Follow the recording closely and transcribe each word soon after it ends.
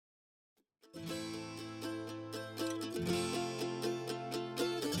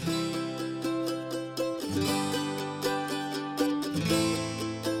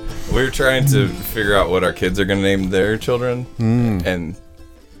We're trying to figure out what our kids are going to name their children, and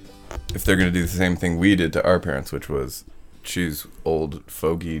if they're going to do the same thing we did to our parents, which was choose old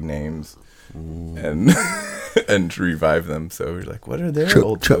fogey names and and revive them. So we're like, what are their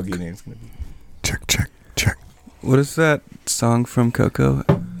old fogey names going to be? Check. What is that song from Coco?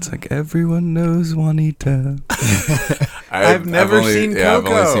 It's like, everyone knows Juanita. I've never seen Coco. I've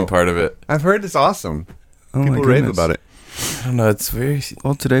only seen part of it. I've heard it's awesome. Oh People my rave goodness. about it. I don't know. It's very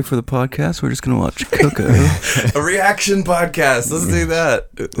Well, today for the podcast, we're just going to watch Coco. a reaction podcast. Let's do that.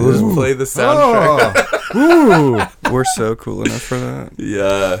 We'll just play the soundtrack. Ooh. We're so cool enough for that.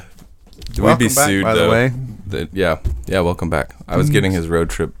 Yeah. We'd Welcome be back, sued, by though. the way. Yeah, welcome back. I was getting his road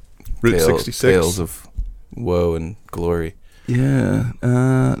trip Route 66. tales of woe and glory. Yeah.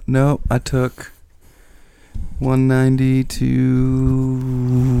 No, I took 190 to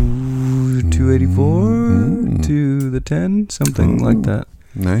 284 to the 10, something like that.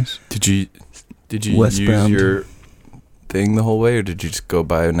 Nice. Did you Westbound. use your thing the whole way, or did you just go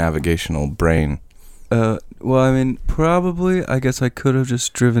by a navigational brain? Well, I mean, probably, I guess I could have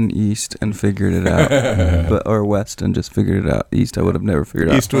just driven east and figured it out, or west and just figured it out. East, I would have never figured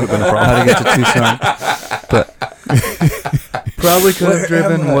out. East would have been a problem. How to get to Tucson, but probably could have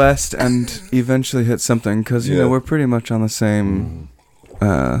driven west and eventually hit something, because you know we're pretty much on the same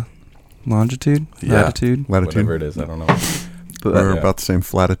longitude, latitude, Whatever it is, I don't know. but We're about the same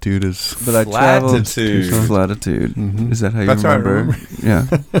flatitude as... but I traveled Flatitude. flatitude. Mhm. Is that how you That's how I remember? Yeah,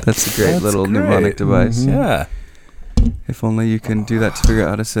 that's a great That's little great. mnemonic device. Yeah. If only you can do that to figure out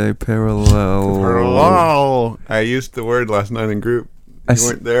how to say parallel. Parallel. I used the word last night in group. I You s-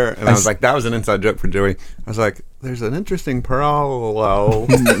 weren't there. And I was like, that was an inside joke for Joey. I was like, there's an interesting parallel.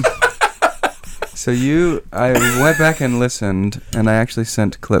 So I went back and listened, and I actually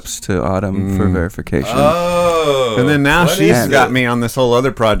sent clips to Autumn for verification. Oh. And then now what she's is got it? me on this whole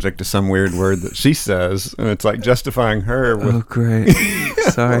other project to some weird word that she says. And it's like justifying her with... Oh, great.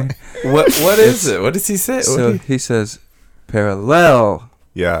 Sorry. What is it? What does he say? So he says parallel.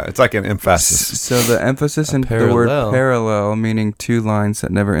 Yeah, it's like an emphasis. So the emphasis in the word parallel. parallel, meaning two lines that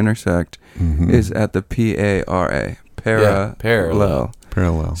never intersect, is at the P-A-R-A. Yeah, parallel.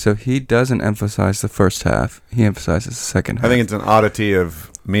 Parallel. So he doesn't emphasize the first half. He emphasizes the second half. I think it's an oddity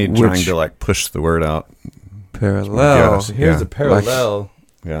of me trying to like push the word out. parallel. Yes. Here's Yeah. a parallel.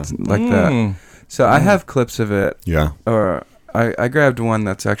 Yeah. Like that. So I have clips of it. Yeah. Or I grabbed one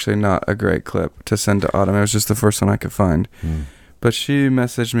that's actually not a great clip to send to Autumn. It was just the first one I could find. But she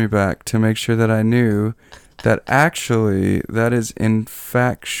messaged me back to make sure that I knew that actually that is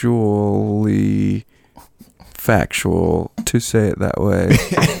factual to say it that way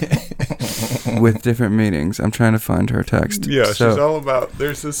with different meanings. I'm trying to find her text. Yeah, So- she's all about...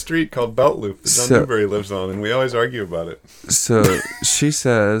 There's this street called Belt Loop that John So- Newberry lives on, and we always argue about it. So she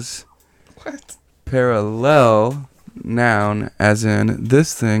says, parallel noun, as in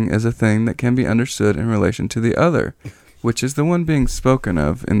this thing is a thing that can be understood in relation to the other, which is the one being spoken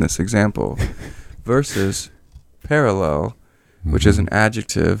of in this example, versus parallel, which is an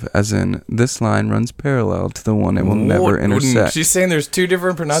adjective, as in this line runs parallel to the one it will never intersect. She's saying there's two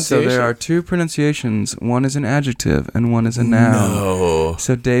different So pronunciations. there are two pronunciations. One is an adjective and one is a noun. No.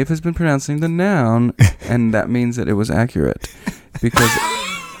 So Dave has been pronouncing the noun, and that means that it was accurate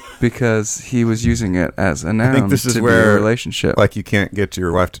because he was using it as a noun. think this is to be where, a relationship. Like, you can't get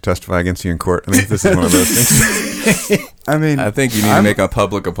your wife to testify against you in court. I think this is one of those things. I mean, I think you need to make a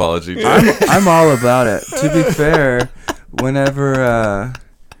public apology. I'm all about it. To be fair, whenever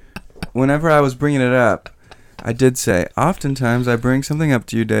I was bringing it up, I did say, oftentimes I bring something up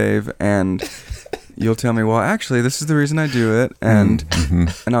to you, Dave, and you'll tell me, well, actually, this is the reason I do it, and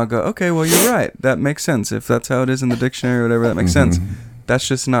I'll go, okay, well, you're right. That makes sense. If that's how it is in the dictionary or whatever, that makes sense. That's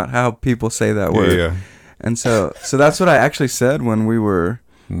just not how people say that word. Yeah. And so that's what I actually said when we were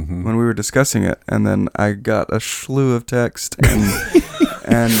discussing it, and then I got a slew of text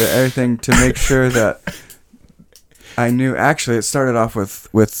and everything to make sure that I knew. Actually, it started off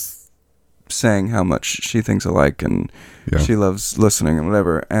with saying how much she thinks alike and she loves listening and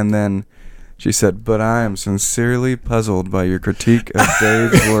whatever, and then she said, "But I am sincerely puzzled by your critique of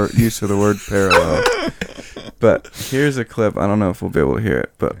Dave's use of the word parallel." But here's a clip. I don't know if we'll be able to hear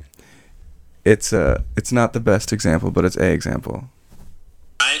it, but it's not the best example, but it's a example.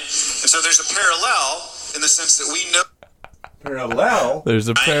 Right? And so there's a parallel in the sense that we know. Parallel? There's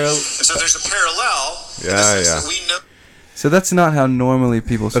a parallel. And so there's a parallel in the Yeah, sense yeah. that we know. So that's not how normally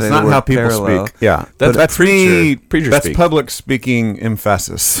people say That's the not word how people parallel. speak. Yeah. That's preacher That's speak. public speaking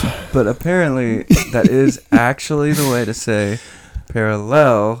emphasis. But apparently that is actually the way to say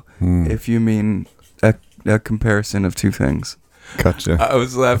parallel if you mean a comparison of two things. Gotcha. I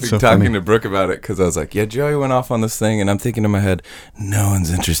was laughing so talking funny. to Brooke about it because I was like, yeah, Joey went off on this thing, and I'm thinking in my head, no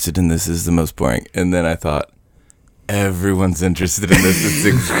one's interested in this. This is the most boring. And then I thought, everyone's interested in this. It's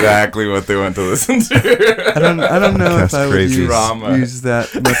exactly what they want to listen to. I don't know if Podcast I would crazy. use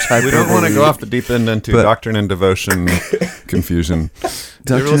that much hyperbole. We don't want to go off the deep end into But- doctrine and devotion confusion.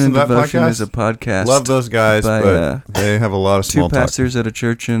 You ever Doctrine listen and to that Devotion podcast? is a podcast. Love those guys, by, but they have a lot of two small talk. pastors at a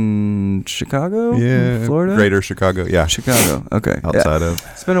church in Chicago? Yeah, Florida? Greater Chicago. Yeah, Chicago. Okay. Yeah. outside of.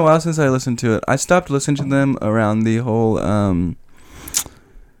 It's been a while since I listened to it. I stopped listening to them around the whole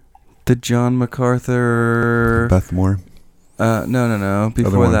the John MacArthur Beth Moore. No.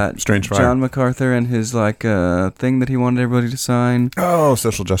 Before one, that, Strange Fire. John MacArthur and his thing that he wanted everybody to sign. Oh,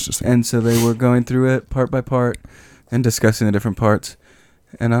 social justice thing. And so they were going through it part by part and discussing the different parts.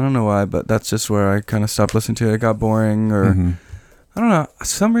 And I don't know why, but that's just where I kind of stopped listening to it. It got boring, or Mhm. I don't know. For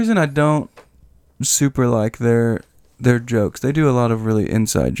some reason I don't super like their jokes. They do a lot of really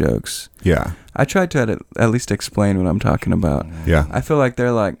inside jokes. Yeah, I try to at least explain what I'm talking about. yeah. I feel like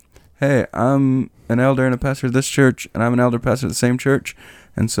they're like, hey, I'm an elder and a pastor of this church, and I'm an elder pastor of the same church,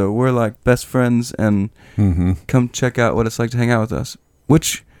 and so we're like best friends, and Mm-hmm. come check out what it's like to hang out with us,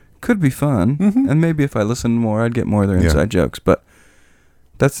 which could be fun. Mhm. And maybe if I listened more, I'd get more of their Yeah. inside jokes. But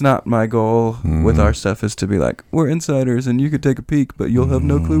that's not my goal with our stuff, is to be like, we're insiders and you could take a peek, but you'll have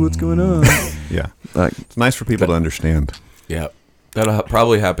no clue what's going on. Yeah, Like, it's nice for people to understand. Yeah. That'll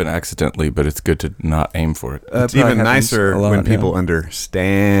probably happen accidentally, but it's good to not aim for it. It's probably even happens nicer a lot, when people yeah.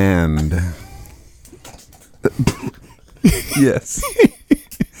 understand. Yes.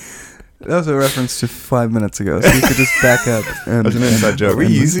 That was a reference to 5 minutes ago, so you could just back up. And, That was an inside joke. Are we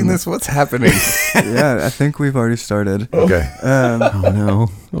And using listen. this? What's happening? Yeah, I think we've already started. Okay. Um, Oh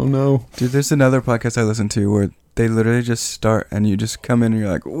no! Oh no! dude, there's another podcast I listen to where they literally just start and you just come in and you're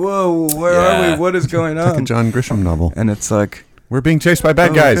like, whoa, where are Yeah. we? What is going It's like a on? John Grisham novel. And it's like, We're being chased by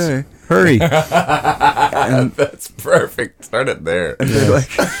bad oh, guys. okay. Hurry! That's perfect. Start it there. And they're like,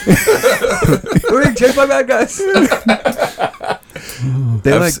 we're being chased by bad guys.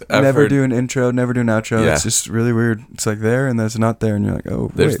 They I've never heard- do an intro, never do an outro. Yeah. It's just really weird. It's like there and there's not there, and you're like,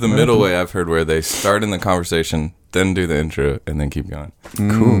 oh, There's wait, the what middle happened? way I've heard where they start in the conversation, then do the intro, and then keep going.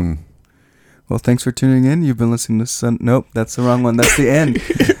 Cool. Well, thanks for tuning in. You've been listening to Nope, that's the wrong one. That's the end.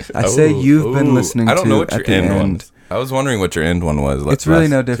 I say you've been listening to I don't know what at your the end one end. was. I was wondering what your end one was. It's really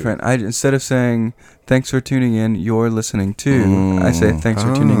no different. Instead of saying thanks for tuning in, you're listening to, I say thanks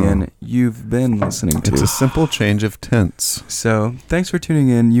for tuning in, you've been listening to. It's a simple change of tense. So, thanks for tuning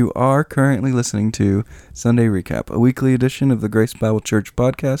in. You are currently listening to Sunday Recap, a weekly edition of the Grace Bible Church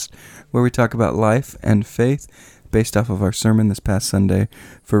podcast, where we talk about life and faith based off of our sermon this past Sunday.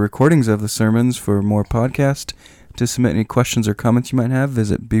 For recordings of the sermons, for more podcast, to submit any questions or comments you might have,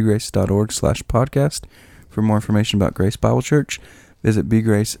 visit bgrace.org/podcast. For more information about Grace Bible Church, visit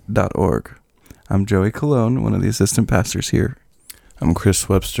bgrace.org. I'm Joey Colon, one of the assistant pastors here. I'm Chris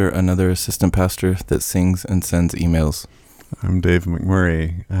Webster, another assistant pastor that sings and sends emails. I'm Dave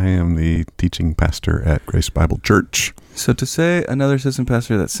McMurray. I am the teaching pastor at Grace Bible Church. So to say another assistant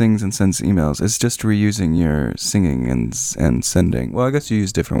pastor that sings and sends emails is just reusing your singing and sending. Well, I guess you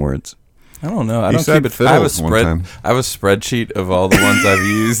use different words. I don't know. I You don't said keep it. fiddle I have a one time. I have a spreadsheet of all the ones I've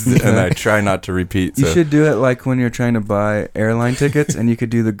used, and I try not to repeat. You So. should do it like when you're trying to buy airline tickets, and you could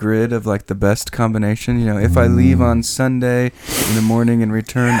do the grid of like the best combination. You know, if I leave on Sunday in the morning and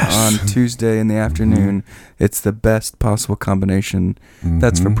return on Tuesday in the afternoon, it's the best possible combination.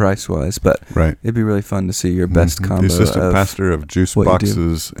 That's for Mhm. price wise, but Right. it'd be really fun to see your best Mhm. combo. The assistant of pastor of juice what you do.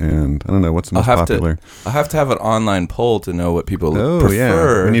 boxes and I don't know what's the I'll most have popular. I'll have to have an online poll to know what people Oh prefer.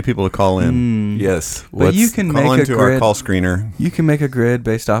 yeah, we need people to call in. Yes, But you can Call make a into our grid. call screener. You can make a grid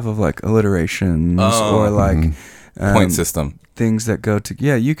based off of like alliterations Oh. or like point system. things that go to.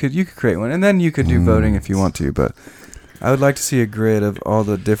 Yeah, you could create one, and then you could do voting if you want to. But I would like to see a grid of all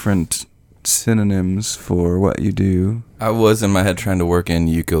the different synonyms for what you do. I was in my head trying to work in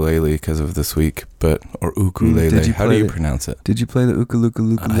ukulele because of this week, or ukulele. Did you How do play you it? pronounce it? Did you play the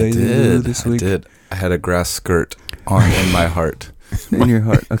ukulele I did. this week? I did. I had a grass skirt on in my heart. In your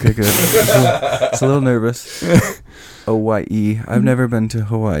heart. Okay, good. It's a little nervous. Hawaii. I've never been to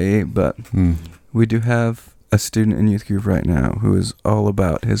Hawaii, but we do have a student in youth group right now who is all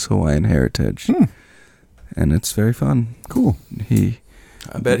about his Hawaiian heritage. And it's very fun. Cool.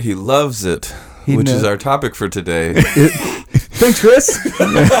 I bet he loves it, He which kno- is our topic for today. Thanks, Chris.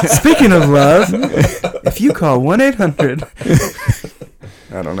 Speaking of love, if you call 1-800...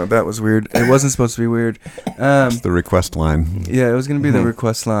 I don't know. That was weird. It wasn't supposed to be weird. It's the request line. Yeah, it was going to be the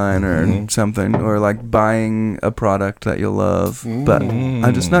request line or something, or like buying a product that you'll love. But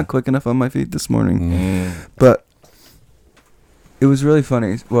I'm just not quick enough on my feet this morning. But It was really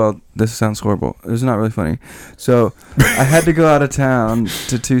funny. Well, this sounds horrible. It was not really funny. So I had to go out of town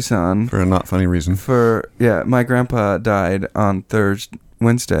to Tucson For a not funny reason. my grandpa died on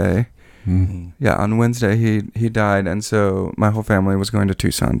Wednesday. Yeah, on Wednesday he died, and so my whole family was going to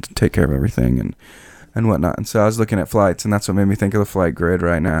Tucson to take care of everything and whatnot. And so I was looking at flights, and that's what made me think of the flight grid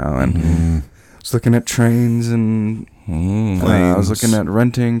right now. And I was looking at trains and I was looking at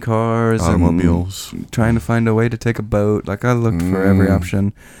renting cars, automobiles, and trying to find a way to take a boat. Like I looked for every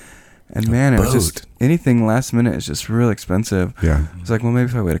option. And man, it was just anything last minute is just real expensive. Yeah. It's like, well, maybe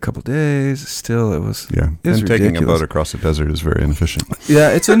if I wait a couple days, still it was. Yeah. It was and taking ridiculous. a boat across the desert is very inefficient. Yeah,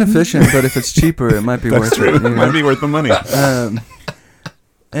 it's inefficient, but if it's cheaper, it might be worth true. it. It might be worth the money.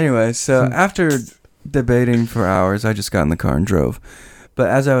 Anyway, so after debating for hours, I just got in the car and drove. But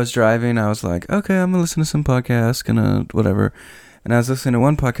as I was driving, I was like, okay, I'm gonna listen to some podcasts, whatever. And I was listening to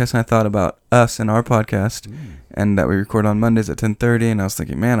one podcast, and I thought about us and our podcast, and that we record on Mondays at 10:30. And I was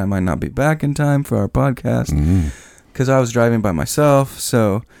thinking, man, I might not be back in time for our podcast because I was driving by myself.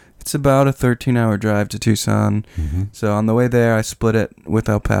 So it's about a 13-hour drive to Tucson. So on the way there, I split it with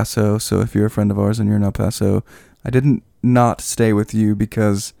El Paso. So if you're a friend of ours and you're in El Paso, I didn't not stay with you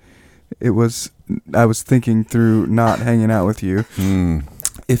because I was thinking through not hanging out with you.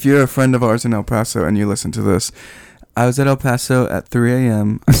 If you're a friend of ours in El Paso and you listen to this, I was at El Paso at 3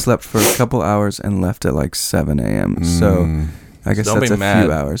 a.m. I slept for a couple hours and left at like 7 a.m. So I guess Don't that's be a mad,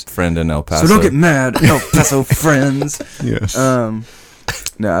 few hours. friend in El Paso. So don't get mad, El Paso friends. Yes. No,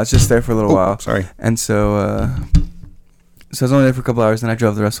 I was just there for a little while. Sorry. And so I was only there for a couple hours, and I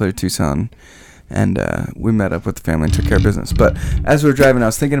drove the rest of the way to Tucson. And we met up with the family and took care of business. But as we were driving, I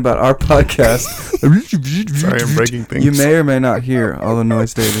was thinking about our podcast. Sorry, I'm breaking things. You may or may not hear all the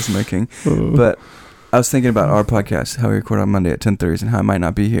noise Dave is making. But I was thinking about our podcast, how we record on Monday at 10:30, and how I might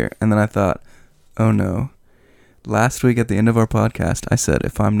not be here. And then I thought, oh no. Last week at the end of our podcast, I said,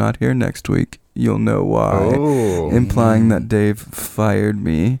 if I'm not here next week, you'll know why. Implying that Dave fired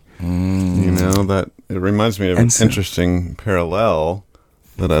me. You know, that it reminds me of an interesting parallel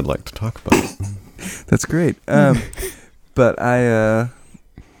that I'd like to talk about. That's great. But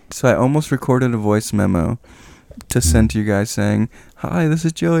so I almost recorded a voice memo to send to you guys saying, hi, this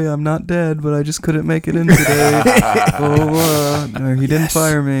is Joey. I'm not dead, but I just couldn't make it in today. No, he didn't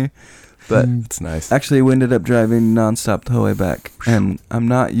fire me. But it's nice. Actually, we ended up driving nonstop the whole way back, and I'm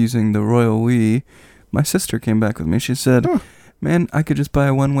not using the Royal We. My sister came back with me. She said, man, I could just buy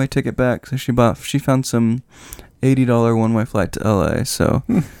a one-way ticket back. So she found some $80 one-way flight to LA, so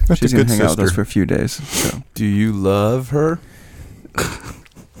she's going to hang out with us for a few days. So. Do you love her?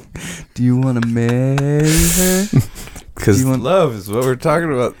 Do you want to marry her? Because love is what we're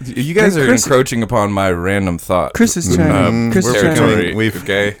talking about. You guys are encroaching upon my random thought. Chris is trying.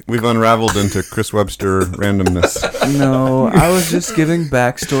 We've unraveled into Chris Webster randomness. No, I was just giving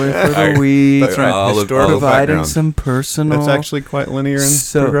backstory for the week, providing some personal. It's actually quite linear and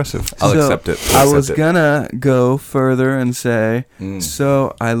progressive. I'll accept it. I was gonna go further and say,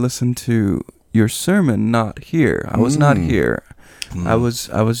 so I listened to your sermon not here. I was not here. I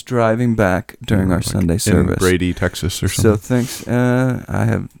was driving back during our Sunday service. In Brady, Texas or something. So thanks. I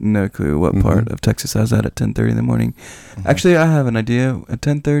have no clue what part of Texas I was at 10:30 in the morning. Actually, I have an idea. At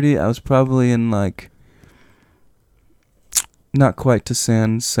 10:30, I was probably in not quite to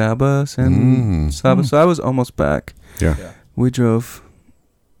San Saba. So I was almost back. Yeah. We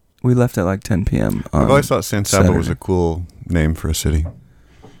left at like 10 p.m. I've always thought San Saba was a cool name for a city.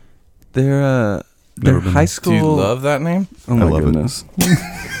 Their high school. Do you love that name? Oh my goodness.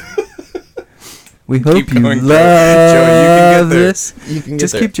 We hope Keep you going, love Joey, you can get there. this. You can get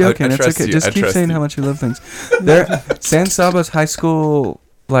Just there. keep joking. I It's okay. you. Just I keep trust saying you. how much you love things. San Saba's high school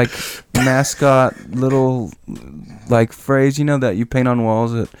mascot little phrase, that you paint on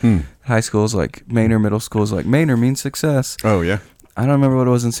walls at high schools, like Manor middle schools, like Manor means success. Oh yeah. I don't remember what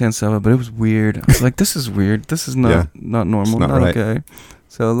it was in San Saba, but it was weird. I was like, this is weird. This is not normal. It's not not right. okay.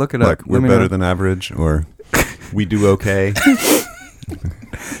 So look it up. Like we're better than average, or we do okay.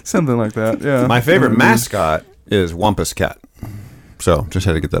 Something like that. Yeah. My favorite mascot is Wampus Cat. So just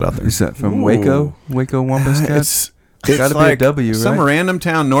had to get that out there. Is that from Waco? Waco Wampus Cat? It's gotta like be a W, right? some random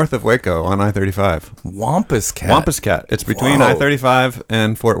town north of Waco on I-35. Wampus Cat. Wampus Cat. It's between I-35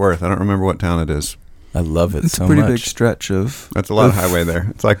 and Fort Worth. I don't remember what town it is. I love it It's so a pretty much. big stretch of. That's a lot of highway there.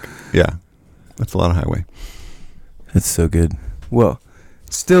 It's like, that's a lot of highway. It's so good. Well,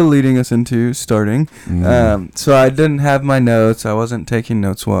 still leading us into starting. So I didn't have my notes. I wasn't taking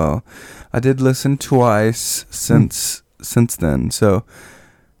notes well. I did listen twice since then. So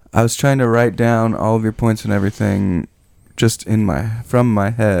I was trying to write down all of your points and everything just from my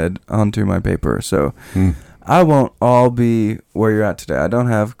head onto my paper. So I won't all be where you're at today. I don't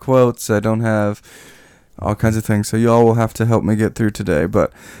have quotes. I don't have all kinds of things. So y'all will have to help me get through today.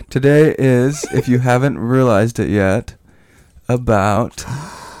 But today is, if you haven't realized it yet, about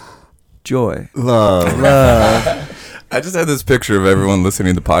joy. Love. I just had this picture of everyone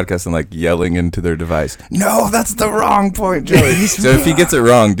listening to the podcast and like yelling into their device. No, that's the wrong point, Joey. So if he gets it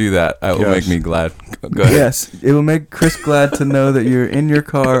wrong, do that. It will make me glad. Go ahead. Yes, it will make Chris glad to know that you're in your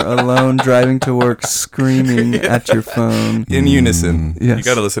car alone, driving to work, screaming at your phone. In unison. Yes. You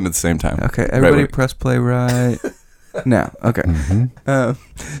got to listen at the same time. Okay, everybody Right. press play right now. Okay.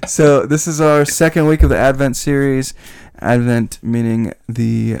 So this is our second week of the Advent series. Advent meaning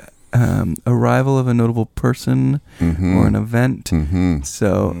the arrival of a notable person or an event.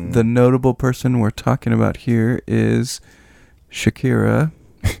 So the notable person we're talking about here is Shakira.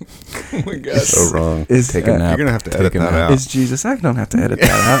 Oh my God. So wrong. Take a nap. You're going to have to Take edit a that nap. out. Is Jesus? I don't have to edit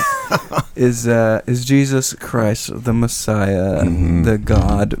that out. Is Jesus Christ the Messiah, the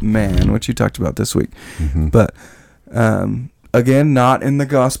God Man, which you talked about this week. But again, not in the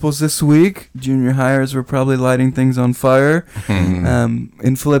Gospels this week. Junior hires were probably lighting things on fire.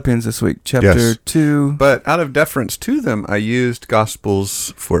 In Philippians this week, chapter 2. But out of deference to them, I used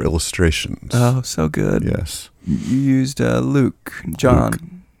Gospels for illustrations. Oh, so good. Yes. You used Luke,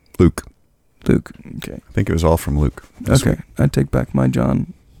 John. Luke. Okay. I think it was all from Luke. Okay. I take back my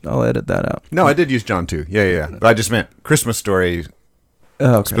John. I'll edit that out. No, I did use John too. Yeah. But I just meant Christmas story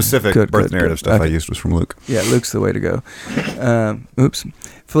Oh, okay. specific birth narrative stuff I used was from Luke. Yeah, Luke's the way to go.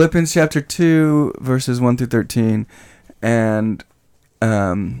 Philippians chapter 2, verses 1 through 13. And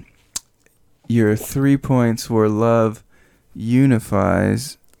your 3 points were love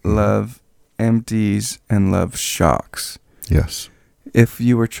unifies, love empties, and love shocks. Yes. If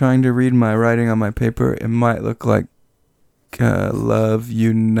you were trying to read my writing on my paper, it might look like love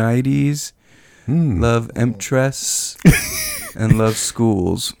unites, love emptress, and love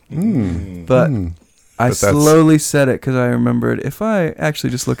schools. But I slowly said it because I remembered. If I actually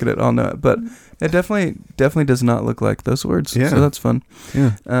just look at it, I'll know it. But it definitely does not look like those words. Yeah. So that's fun.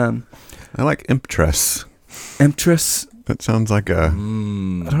 Yeah. I like emptress. Emptress. That sounds like a... I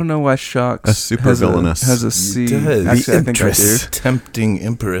don't know why shocks A super villainous. has a C. does. Actually, I think I do. Tempting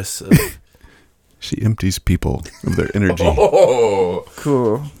empress. She empties people of their energy. Oh,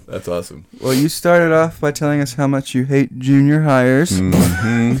 Cool. that's awesome. Well, you started off by telling us how much you hate junior hires,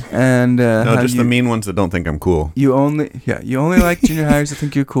 and No, how just the mean ones that don't think I'm cool. you only like junior hires that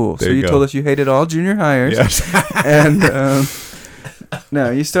think you're cool. So There you you go. told us you hated all junior hires, Yes. and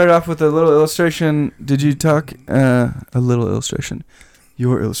no, you started off with a little illustration. Did you talk a little illustration?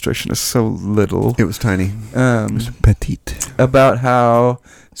 Your illustration is so little. It was tiny. Um, Petite. about how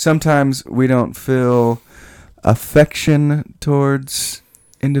sometimes we don't feel affection towards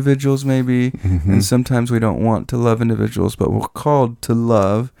individuals maybe, and sometimes we don't want to love individuals, but we're called to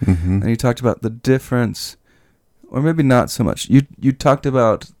love. And you talked about the difference, or maybe not so much. You talked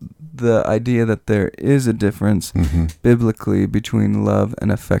about the idea that there is a difference biblically between love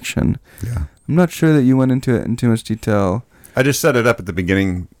and affection. Yeah. I'm not sure that you went into it in too much detail. I just set it up at the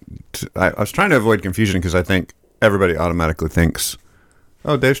beginning. I was trying to avoid confusion because I think everybody automatically thinks,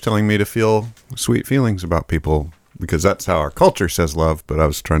 oh, Dave's telling me to feel sweet feelings about people because that's how our culture says love. But I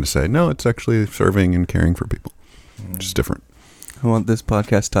was trying to say, no, it's actually serving and caring for people. Which is different. I want this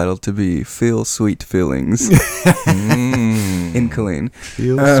podcast title to be Feel Sweet Feelings in Colleen.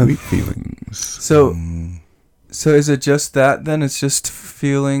 Feel sweet feelings. So is it just that then? It's just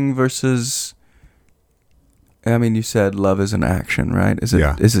feeling versus... I mean, you said love is an action, right? Is it?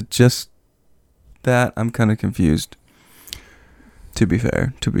 Yeah. Is it just that? I'm kind of confused. To be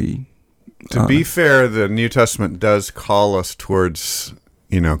fair, to be fair, the New Testament does call us towards,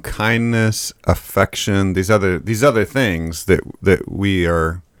 kindness, affection, these other things that we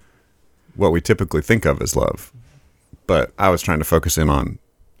are what we typically think of as love. But I was trying to focus in on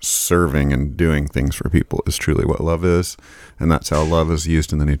serving and doing things for people is truly what love is, and that's how love is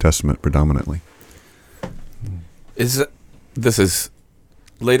used in the New Testament predominantly. This is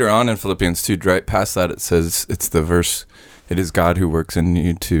later on in Philippians 2, right past that it says, it's the verse, it is God who works in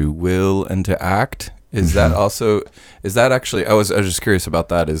you to will and to act. Is that also, is that actually, I was just curious about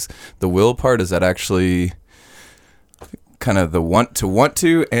that. Is the will part, is that actually kind of the want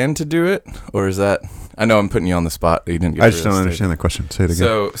to and to do it? Or is that, I know I'm putting you on the spot. You didn't get I just don't understand the question. Say it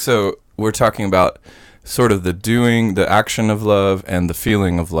again. So we're talking about sort of the doing, the action of love and the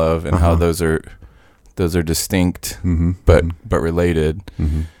feeling of love and how those are distinct, but related.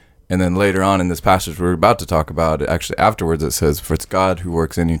 And then later on in this passage we're about to talk about, actually afterwards it says, for it's God who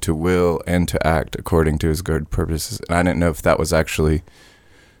works in you to will and to act according to his good purposes. And I didn't know if that was actually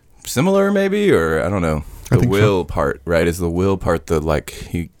similar maybe, or I don't know. The think so. will part, right? Is the will part the like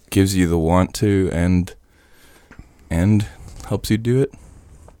he gives you the want to and helps you do it?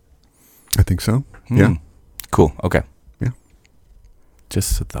 I think so. Yeah. Cool. Okay. Yeah.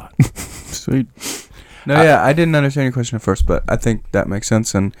 Just a thought. Sweet. No, yeah, I didn't understand your question at first, but I think that makes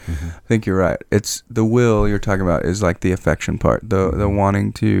sense, and I think you're right. It's the will you're talking about is like the affection part, the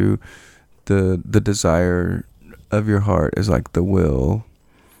wanting to, the desire of your heart is like the will,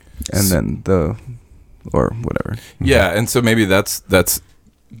 and then or whatever. Yeah, and so maybe that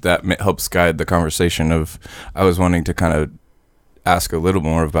helps guide the conversation of I was wanting to kind of ask a little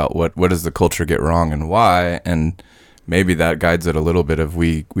more about what does the culture get wrong and why, and maybe that guides it a little bit of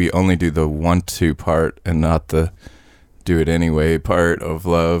we only do the want to part and not the do it anyway part of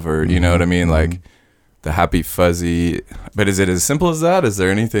love, or you know what I mean, like the happy fuzzy. But is it as simple as that? Is there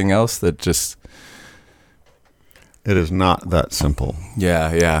anything else that just It is not that simple.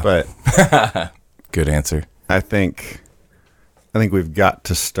 yeah But good answer. I think we've got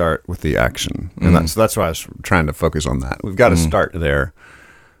to start with the action, and that's why I was trying to focus on that. We've got to start there.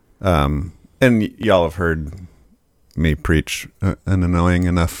 And y'all have heard me preach an annoying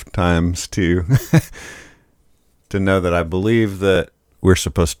enough times to know that I believe that we're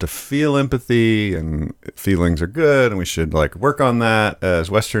supposed to feel empathy, and feelings are good, and we should like work on that as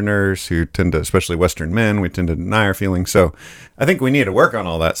Westerners who tend to, especially Western men, we tend to deny our feelings. So I think we need to work on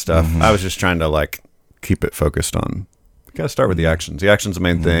all that stuff. I was just trying to like keep it focused on, we got to start with the actions. The action's the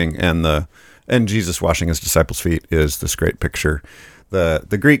main thing, and Jesus washing his disciples' feet is this great picture.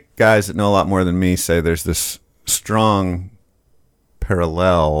 The Greek guys that know a lot more than me say there's this strong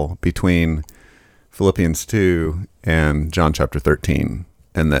parallel between Philippians 2 and John chapter 13,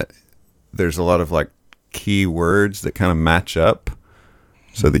 and that there's a lot of like key words that kind of match up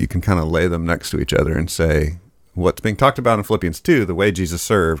so that you can kind of lay them next to each other and say what's being talked about in Philippians 2, the way Jesus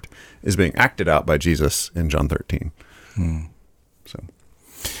served, is being acted out by Jesus in John 13. So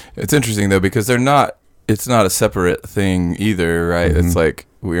It's interesting though, because it's not a separate thing either, right? It's like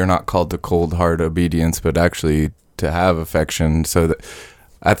we are not called to cold hard obedience, but actually to have affection. So that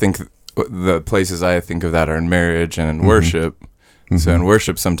I think the places I think of that are in marriage and in worship. So in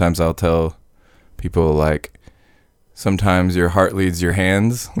worship, sometimes I'll tell people like, sometimes your heart leads your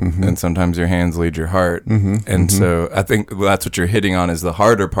hands, and sometimes your hands lead your heart. And so I think that's what you're hitting on, is the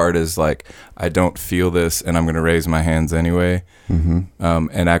harder part is like, I don't feel this and I'm going to raise my hands anyway. And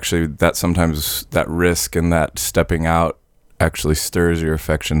actually that sometimes that risk and that stepping out actually stirs your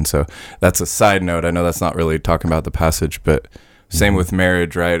affection. So that's a side note. I know that's not really talking about the passage, but same with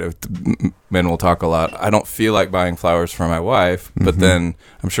marriage, right? Men will talk a lot. I don't feel like buying flowers for my wife, but then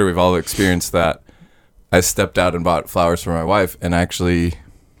I'm sure we've all experienced that. I stepped out and bought flowers for my wife and actually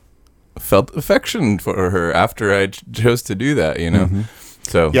felt affection for her after I chose to do that, you know?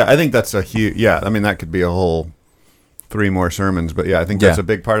 So yeah, I think that's a huge, I mean, that could be a whole 3 more sermons, but yeah, I think that's a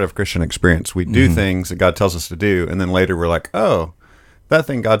big part of Christian experience. We do things that God tells us to do, and then later we're like, oh, that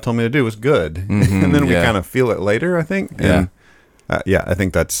thing God told me to do was good. And then we kind of feel it later, I think. And I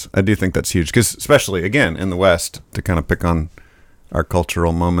do think that's huge, because especially, again, in the West, to kind of pick on our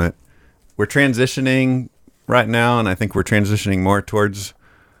cultural moment, we're transitioning right now, and I think we're transitioning more towards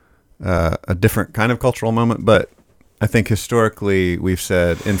a different kind of cultural moment. But I think historically we've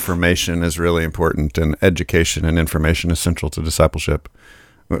said information is really important, and education and information is central to discipleship,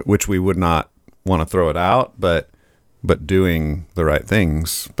 which we would not want to throw it out, but doing the right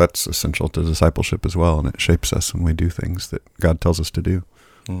things, that's essential to discipleship as well, and it shapes us when we do things that God tells us to do.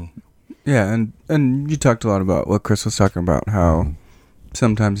 Yeah, and you talked a lot about what Chris was talking about, how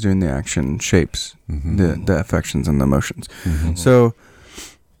sometimes doing the action shapes the affections and the emotions. So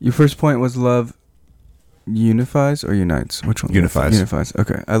your first point was love unifies or unites? Which one? Unifies. Unifies.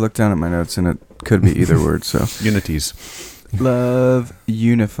 Okay. I looked down at my notes and it could be either word. So Unities. love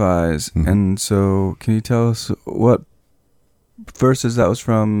unifies. And so can you tell us what verses that was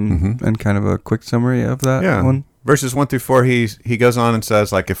from and kind of a quick summary of that one? Verses 1 through 4, he goes on and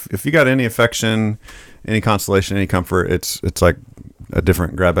says, like, if you got any affection, any consolation, any comfort, it's like a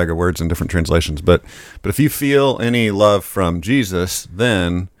different grab bag of words in different translations. But if you feel any love from Jesus,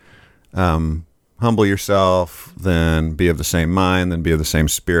 then humble yourself, then be of the same mind, then be of the same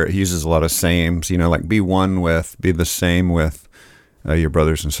spirit. He uses a lot of sames, like be one with, be the same with your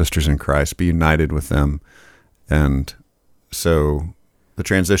brothers and sisters in Christ, be united with them. And so the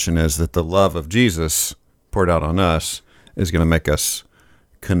transition is that the love of Jesus poured out on us is going to make us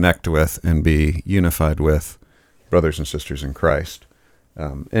connect with and be unified with brothers and sisters in Christ.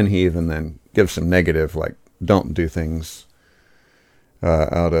 And he even then gives some negative, like, don't do things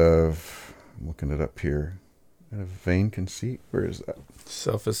out of, I'm looking it up here, Out of vain conceit. Where is that?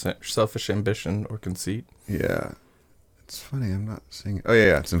 Selfish ambition or conceit. Yeah. It's funny. I'm not seeing it. Oh,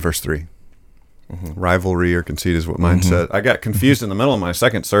 yeah. It's in verse 3. Rivalry or conceit is what mine said. I got confused in the middle of my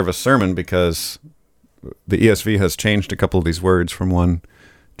second service sermon because the ESV has changed a couple of these words from one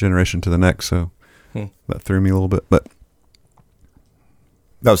generation to the next, so that threw me a little bit. But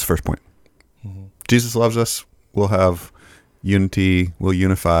that was the first point. Jesus loves us. We'll have unity. We'll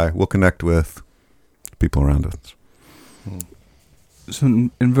unify. We'll connect with people around us. So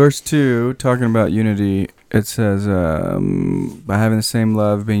in verse 2, talking about unity, it says, by having the same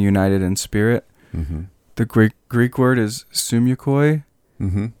love, being united in spirit. The Greek word is sumukoi,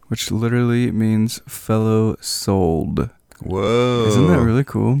 which literally means fellow-souled. Whoa. Isn't that really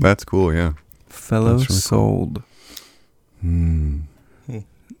cool? That's cool, yeah. Fellow-souled.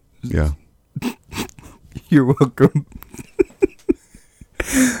 Yeah. You're welcome.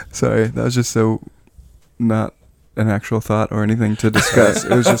 Sorry, that was just so not an actual thought or anything to discuss.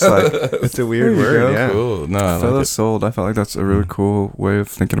 It was just like, It's a weird There you word, go. yeah. Cool. No, I like it. fellow-souled. I felt like that's a really cool way of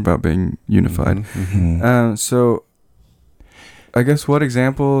thinking about being unified. So I guess what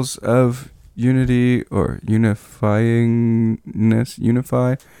examples of unity or unify,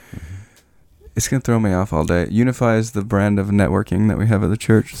 it's going to throw me off all day. Unify is the brand of networking that we have at the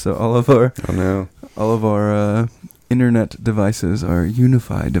church. So all of our internet devices are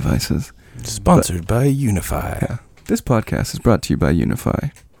Unify devices. Sponsored by Unify. Yeah. This podcast is brought to you by Unify.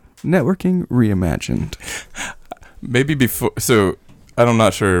 Networking reimagined. Maybe before. So I'm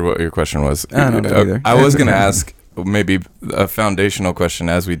not sure what your question was. I don't know either. I was going to ask maybe a foundational question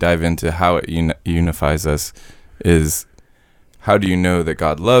as we dive into how it unifies us is, how do you know that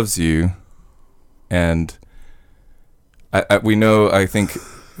God loves you? And we know, I think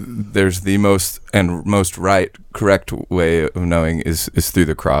there's the most correct way of knowing is through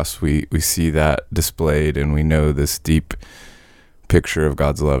the cross. We see that displayed, and we know this deep picture of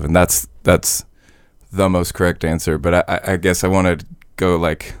God's love, and that's the most correct answer. But I guess I want to go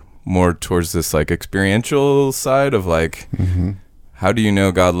like more towards this like experiential side of like, how do you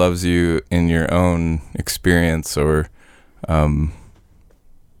know God loves you in your own experience? Or does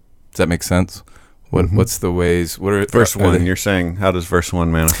that make sense? What's the ways? What are Verse 1, you're saying, how does verse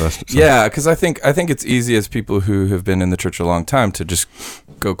 1 manifest itself? Yeah, because I think it's easy as people who have been in the church a long time to just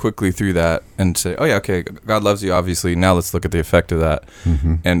go quickly through that and say, oh yeah, okay, God loves you, obviously. Now let's look at the effect of that.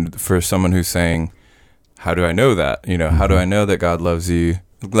 And for someone who's saying, how do I know that? You know, how do I know that God loves me?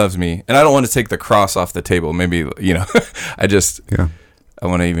 And I don't want to take the cross off the table. Maybe, you know, I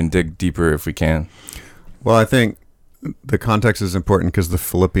want to even dig deeper if we can. Well, I think the context is important because the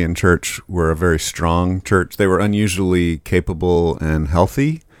Philippian church were a very strong church. They were unusually capable and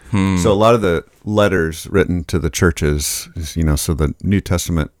healthy. So a lot of the letters written to the churches, you know, so the New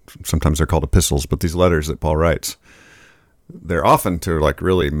Testament, sometimes they're called epistles, but these letters that Paul writes, they're often to like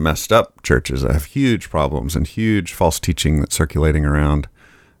really messed up churches that have huge problems and huge false teaching that's circulating around.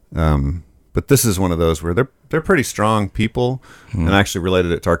 But this is one of those where they're pretty strong people, and I actually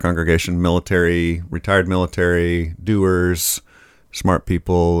related it to our congregation: military, retired military, doers, smart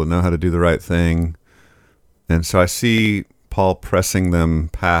people, know how to do the right thing. And so I see Paul pressing them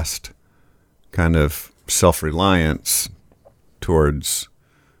past kind of self-reliance towards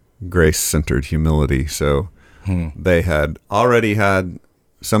grace-centered humility. So they had already had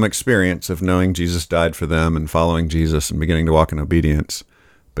some experience of knowing Jesus died for them and following Jesus and beginning to walk in obedience.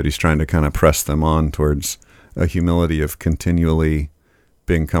 But he's trying to kind of press them on towards a humility of continually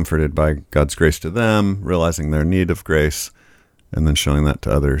being comforted by God's grace to them, realizing their need of grace, and then showing that to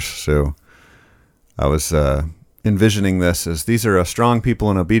others. So I was envisioning this as these are a strong people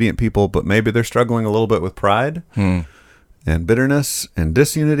and obedient people, but maybe they're struggling a little bit with pride and bitterness and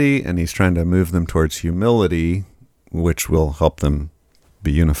disunity, and he's trying to move them towards humility, which will help them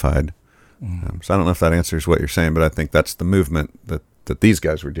be unified. So I don't know if that answers what you're saying, but I think that's the movement that these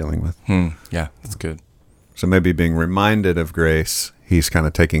guys were dealing with. Yeah, that's good. So maybe being reminded of grace, he's kind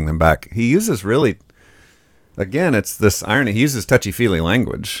of taking them back. He uses really, again, it's this irony. He uses touchy-feely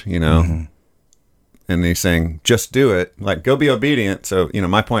language, you know, and he's saying, just do it. Like, go be obedient. So, you know,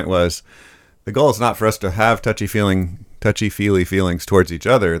 my point was the goal is not for us to have touchy-feely feelings towards each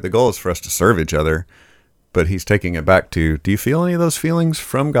other. The goal is for us to serve each other. But he's taking it back to, do you feel any of those feelings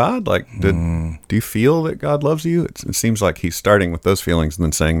from God? Like, do you feel that God loves you? It seems like he's starting with those feelings and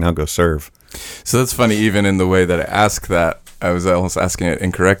then saying, now go serve. So that's funny, even in the way that I asked that, I was almost asking it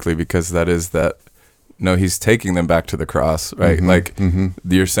incorrectly, because that is that, no, he's taking them back to the cross, right?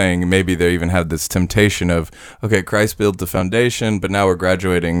 You're saying maybe they even had this temptation of, okay, Christ built the foundation, but now we're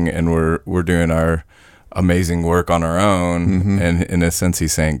graduating and we're doing our amazing work on our own. And in a sense,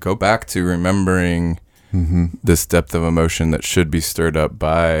 he's saying, go back to remembering this depth of emotion that should be stirred up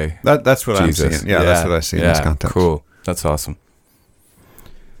by That's what Jesus. I'm seeing. Yeah, that's what I see in this context. Cool. That's awesome.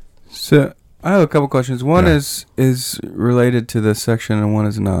 So I have a couple questions. One Yeah. is related to this section, and one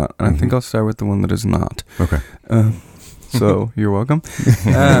is not. And I think I'll start with the one that is not. Okay. So you're welcome.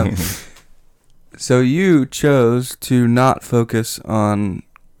 So you chose to not focus on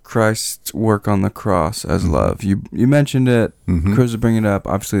Christ's work on the cross as love. You mentioned it. Chris was bringing it up.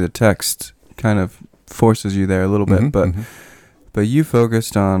 Obviously, the text kind of forces you there a little bit, but you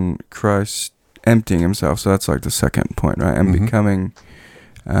focused on Christ emptying himself. So that's like the second point, right? And becoming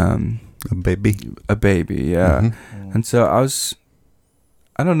A baby. a baby, yeah. And so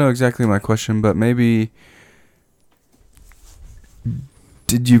I don't know exactly my question, but maybe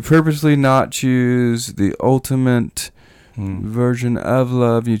did you purposely not choose the ultimate version of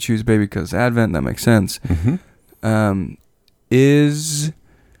love? You choose baby because Advent, that makes sense. Is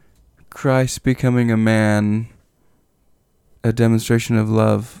Christ becoming a man a demonstration of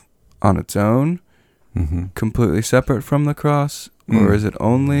love on its own, completely separate from the cross? Or is it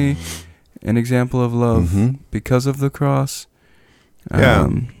only an example of love because of the cross? Yeah.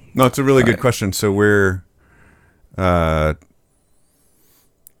 No, it's a really good question. So we're the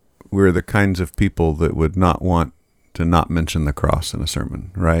kinds of people that would not want to not mention the cross in a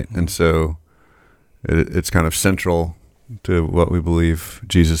sermon, right? And so it's kind of central to what we believe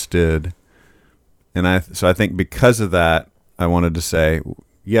Jesus did. And I think because of that, I wanted to say,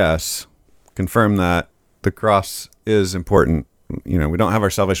 yes, confirm that the cross is important. You know, we don't have our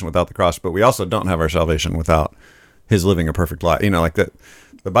salvation without the cross, but we also don't have our salvation without his living a perfect life. You know, like that.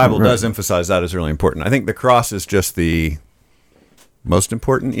 The Bible does emphasize that as really important. I think the cross is just the most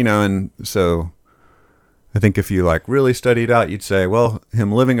important, you know, and so I think if you like really study it out, you'd say, well,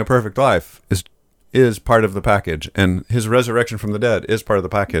 him living a perfect life is part of the package, and his resurrection from the dead is part of the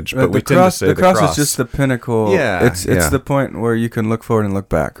package. But we tend to say the cross is just the pinnacle. Yeah, it's the point where you can look forward and look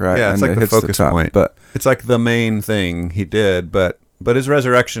back, right? Yeah, it's and like the focus point. But it's like the main thing he did, but his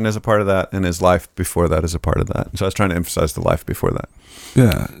resurrection is a part of that, and his life before that is a part of that. So I was trying to emphasize the life before that.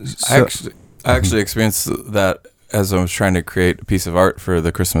 yeah, I actually experienced that as I was trying to create a piece of art for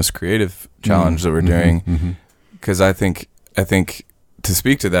the Christmas creative challenge that we're doing, because I think to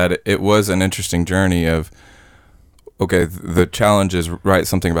speak to that, it was an interesting journey of, okay, the challenge is write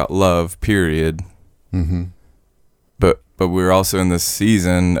something about love, period. But we're also in this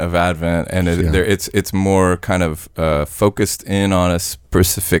season of Advent, and it's more kind of focused in on a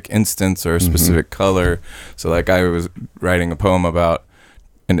specific instance or a specific color. So like I was writing a poem about,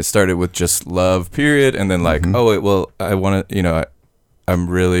 and it started with just love, period, and then like, I want to, you know, I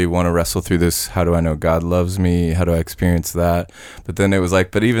really want to wrestle through this. How do I know God loves me? How do I experience that? But then it was like,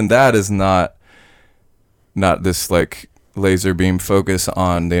 but even that is not this like laser beam focus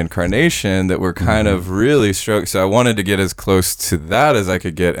on the incarnation that we're kind of really struck. So I wanted to get as close to that as I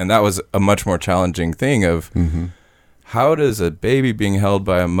could get. And that was a much more challenging thing of how does a baby being held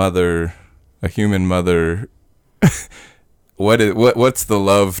by a mother, a human mother, what's the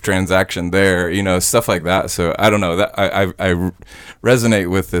love transaction there, you know, stuff like that. So I don't know, that I resonate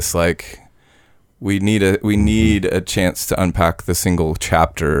with this, like we need a chance to unpack the single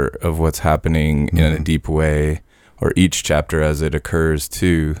chapter of what's happening in a deep way, or each chapter as it occurs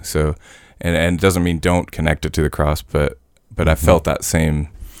too. So and it doesn't mean don't connect it to the cross, but I felt that same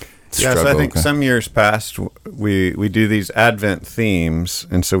struggle. Yeah, so I think some years past we do these Advent themes,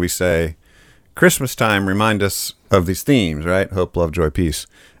 and so we say Christmas time remind us of these themes, right? Hope, love, joy, peace.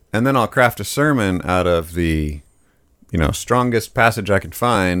 And then I'll craft a sermon out of the, you know, strongest passage I can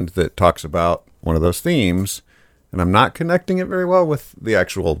find that talks about one of those themes, and I'm not connecting it very well with the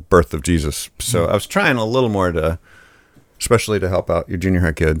actual birth of Jesus. So I was trying a little more to, especially to help out your junior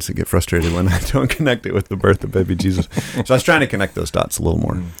high kids that get frustrated when I don't connect it with the birth of baby Jesus. So I was trying to connect those dots a little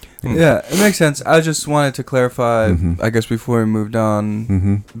more. Yeah, it makes sense. I just wanted to clarify, I guess before we moved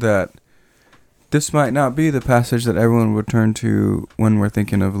on, that this might not be the passage that everyone would turn to when we're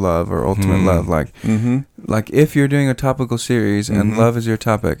thinking of love or ultimate love. Like, like if you're doing a topical series and love is your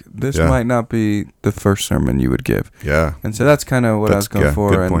topic, this might not be the first sermon you would give. Yeah. And so that's kind of what I was going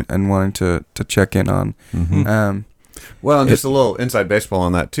for and wanting to check in on. Well, and just a little inside baseball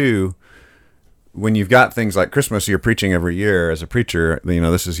on that too. When you've got things like Christmas, you're preaching every year as a preacher, you know,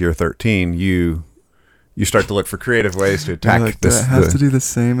 this is year 13, you start to look for creative ways to attack like, this. I have to do the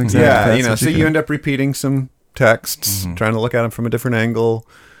same exact passage. You know, so you end up repeating some texts, trying to look at them from a different angle.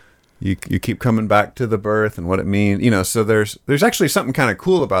 You keep coming back to the birth and what it means, you know, so there's actually something kind of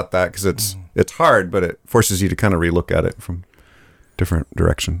cool about that, because it's hard, but it forces you to kind of relook at it from different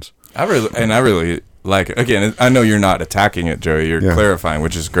directions. I really like, again, I know you're not attacking it, Joey. You're clarifying,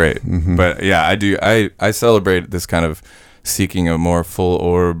 which is great. But yeah, I celebrate this kind of seeking a more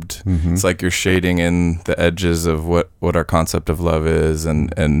full-orbed. It's like you're shading in the edges of what our concept of love is,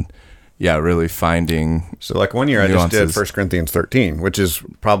 and yeah, really finding. So like one year nuances. I just did 1 Corinthians 13, which is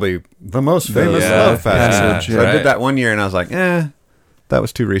probably the most famous love passage. Yeah, so I did that one year, and I was like, that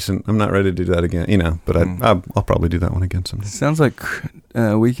was too recent. I'm not ready to do that again, but I'll probably do that one again someday. Sounds like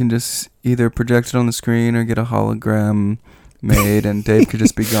we can just either project it on the screen or get a hologram made, and Dave could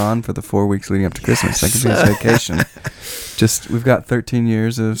just be gone for the 4 weeks leading up to Christmas. That could be his vacation. We've got 13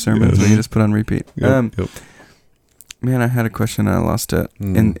 years of sermons we can just put on repeat. Yep. Man, I had a question and I lost it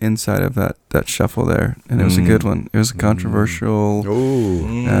inside of that shuffle there, and it was a good one. It was a controversial,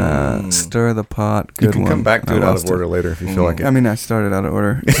 stir the pot. Good one. You can come back to it out of order later if you feel like it. I mean, I started out of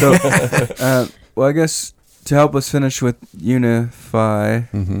order. So, well, I guess to help us finish with unifying.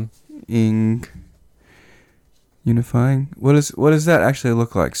 What does that actually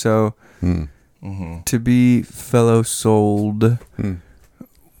look like? So, to be fellow souled.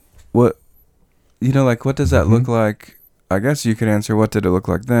 What does that look like? I guess you could answer, what did it look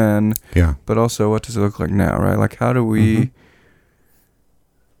like then? Yeah. But also, what does it look like now, right? Like, how do we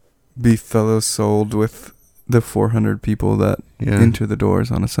be fellow souled with the 400 people that enter the doors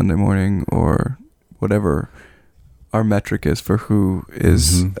on a Sunday morning, or whatever our metric is for who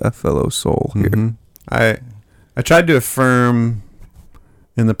is a fellow soul here? I tried to affirm.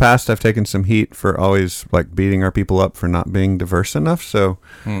 In the past, I've taken some heat for always like beating our people up for not being diverse enough. So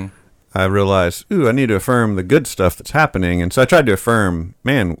I realized, I need to affirm the good stuff that's happening. And so I tried to affirm,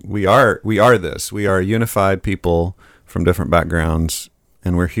 man, we are this. We are unified people from different backgrounds,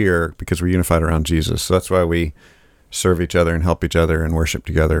 and we're here because we're unified around Jesus. So that's why we serve each other and help each other and worship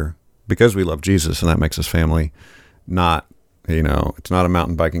together, because we love Jesus, and that makes us family. Not, it's not a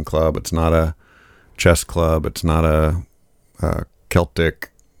mountain biking club. It's not a chess club. It's not a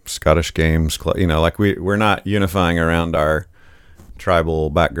Celtic Scottish games club. Like we're not unifying around our tribal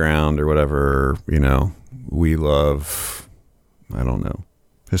background or whatever. We love, I don't know,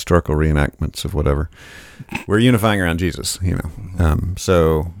 historical reenactments of whatever. We're unifying around Jesus.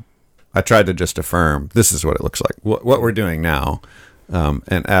 So I tried to just affirm this is what it looks like. What we're doing now,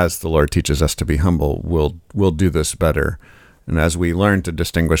 and as the Lord teaches us to be humble, we'll do this better. And as we learn to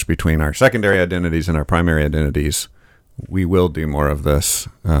distinguish between our secondary identities and our primary identities, we will do more of this,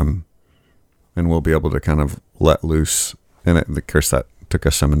 and we'll be able to kind of let loose. And of course, that took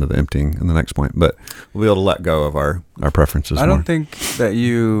us some into the emptying in the next point, but we'll be able to let go of our preferences. I don't think that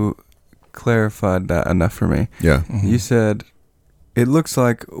you clarified that enough for me. Yeah. You said, it looks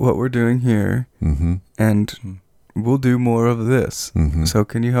like what we're doing here, and we'll do more of this. So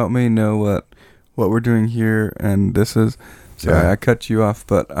can you help me know what we're doing here and this is? Sorry, I cut you off,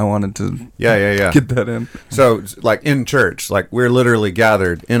 but I wanted to get that in. So, like in church, like we're literally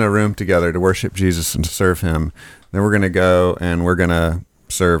gathered in a room together to worship Jesus and to serve him. Then we're going to go and we're going to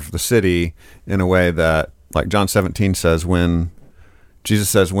serve the city in a way that, like John 17 says, when Jesus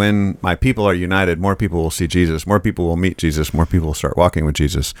says, when my people are united, more people will see Jesus, more people will meet Jesus, more people will start walking with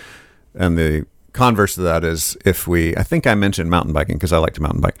Jesus. And the converse to that is, I think I mentioned mountain biking because I like to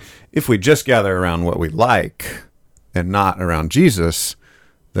mountain bike. If we just gather around what we like and not around Jesus,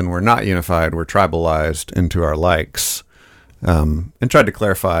 then we're not unified. We're tribalized into our likes. And tried to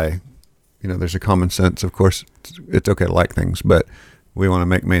clarify, there's a common sense, of course, it's okay to like things, but we want to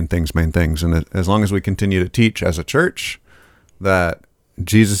make main things. And as long as we continue to teach as a church that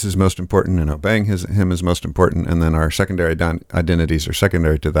Jesus is most important and obeying him is most important, and then our secondary identities are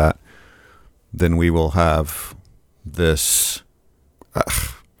secondary to that, then we will have this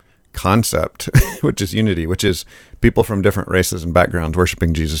concept, which is unity, which is people from different races and backgrounds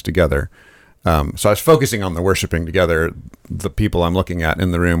worshiping Jesus together. So I was focusing on the worshiping together, the people I'm looking at in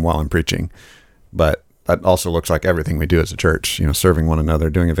the room while I'm preaching. But that also looks like everything we do as a church, serving one another,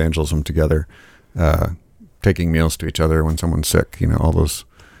 doing evangelism together, taking meals to each other when someone's sick, all those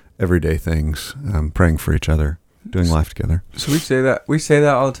everyday things, praying for each other, doing life together. So we say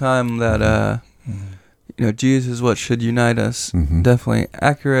that all the time, that Jesus is what should unite us. Definitely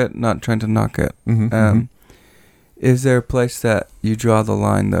accurate, not trying to knock it. Is there a place that you draw the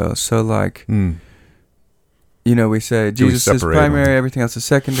line, though? So, like, we say Jesus is primary, everything else is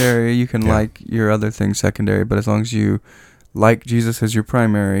secondary. You can like your other things secondary, but as long as you like Jesus as your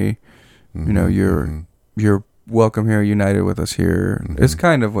primary, you're welcome here, united with us here. It's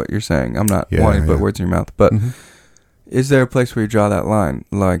kind of what you're saying. I'm not wanting to put words in your mouth, but is there a place where you draw that line?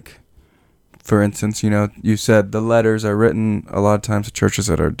 Like, for instance, you said the letters are written a lot of times to churches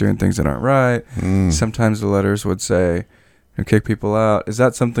that are doing things that aren't right. Sometimes the letters would say, kick people out. Is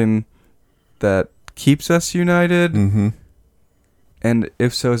that something that keeps us united? Mm-hmm. And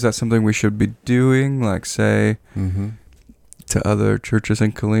if so, is that something we should be doing? Like, say, to other churches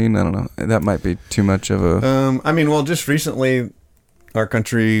in Killeen? I don't know. That might be too much of a... I mean, well, just recently, our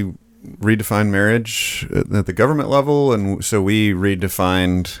country redefined marriage at the government level, and so we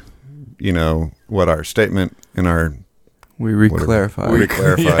redefined, what our statement in our... We re-clarified. We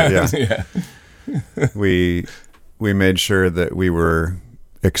re-clarified, Yeah. we made sure that we were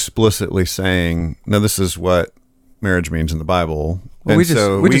explicitly saying, no, this is what marriage means in the Bible. Well, we just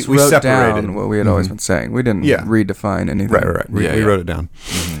wrote separated down what we had always been saying. We didn't redefine anything. Right. We wrote it down.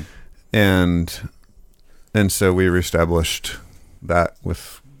 Mm-hmm. And so we reestablished that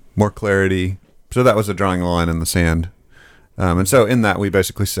with more clarity. So that was a drawing a line in the sand. And so in that, we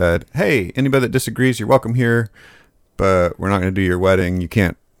basically said, hey, anybody that disagrees, you're welcome here, but we're not going to do your wedding. You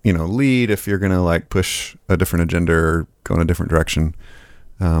can't, lead if you're going to like push a different agenda or go in a different direction.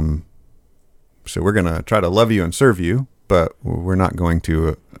 So we're going to try to love you and serve you, but we're not going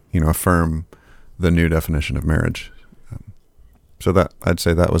to, affirm the new definition of marriage. So that I'd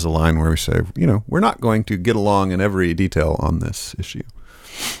say that was a line where we say, we're not going to get along in every detail on this issue.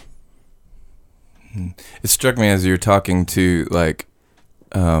 It struck me as you were talking to, like,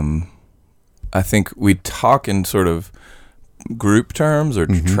 I think we talk in sort of group terms or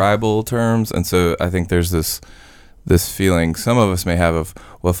tribal terms, and so I think there's this feeling some of us may have of,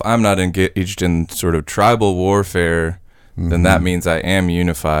 well, if I'm not engaged in sort of tribal warfare, then that means I am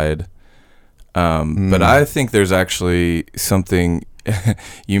unified. But I think there's actually something...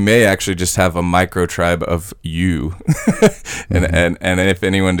 you may actually just have a micro tribe of you, and if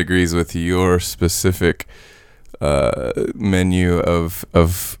anyone agrees with your specific menu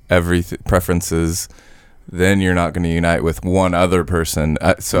of everything preferences, then you're not going to unite with one other person.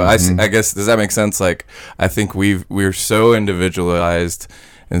 So I guess, does that make sense? Like, I think we're so individualized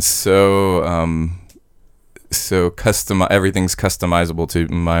and so everything's customizable to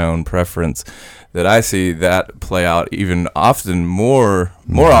my own preference, that I see that play out even often more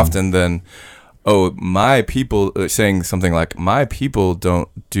often than, my people, saying something like, my people don't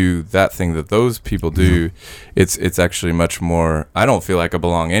do that thing that those people do. It's actually much more, I don't feel like I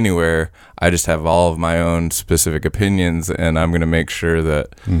belong anywhere. I just have all of my own specific opinions, and I'm going to make sure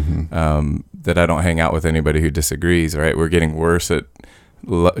that that I don't hang out with anybody who disagrees, right? We're getting worse at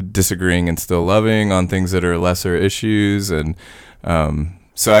disagreeing and still loving on things that are lesser issues, and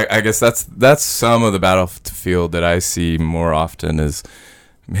so I guess that's some of the battlefield that I see more often is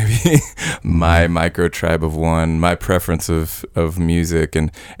maybe my micro tribe of one, my preference of music,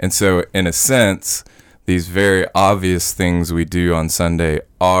 and so in a sense, these very obvious things we do on Sunday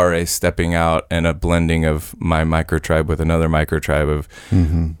are a stepping out and a blending of my micro tribe with another micro tribe of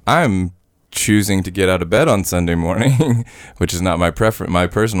I'm choosing to get out of bed on Sunday morning, which is not my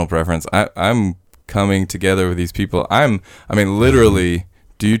personal preference. I'm coming together with these people. I mean, literally,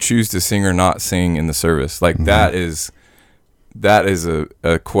 do you choose to sing or not sing in the service? Like, that is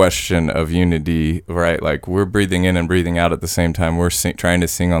a question of unity, right? Like, we're breathing in and breathing out at the same time. We're trying to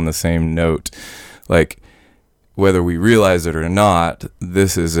sing on the same note. Like, whether we realize it or not,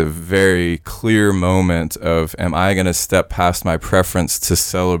 this is a very clear moment of, am I going to step past my preference to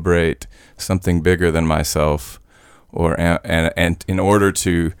celebrate something bigger than myself, or and in order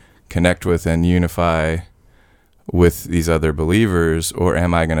to connect with and unify with these other believers, or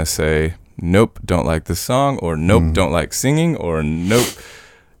am I going to say, nope, don't like this song, or nope, don't like singing, or nope,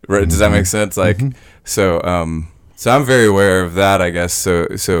 right? Does that make sense? Like, so I'm very aware of that, I guess. So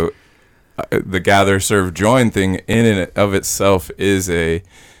the gather, serve, join thing in and of itself is a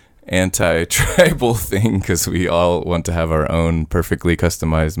anti-tribal thing, because we all want to have our own perfectly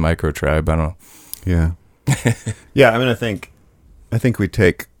customized micro tribe. I don't know. Yeah. Yeah. I mean, I think we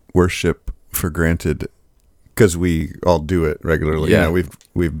take worship for granted because we all do it regularly. Yeah.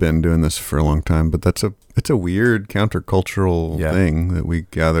 We've been doing this for a long time, but it's a weird countercultural thing that we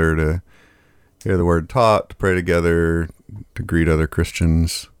gather to hear the word taught, to pray together, to greet other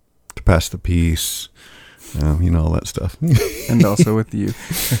Christians, to pass the peace, all that stuff. And also with you.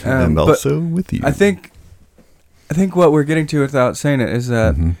 And also with you. I think what we're getting to without saying it is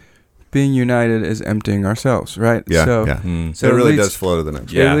that being united is emptying ourselves, right? Yeah. So, So so it really leads, does flow to the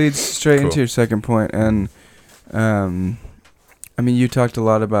next. Yeah. It leads straight Cool. into your second point. And, I mean, you talked a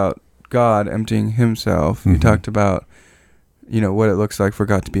lot about God emptying himself. You talked about, what it looks like for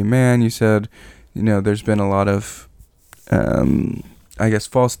God to be a man. You said, there's been a lot of, I guess,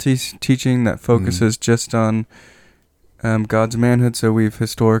 false teaching that focuses just on God's manhood. So we've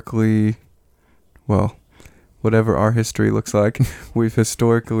historically, whatever our history looks like, we've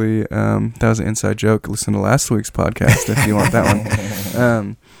historically, that was an inside joke. Listen to last week's podcast if you want that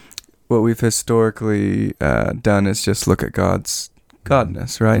one. we've historically done is just look at God's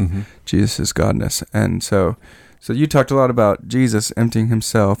godness, right? Mm-hmm. Jesus' godness. And so you talked a lot about Jesus emptying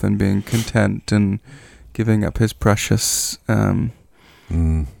himself and being content and giving up his precious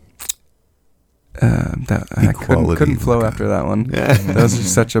that I couldn't flow after that one. Yeah. That was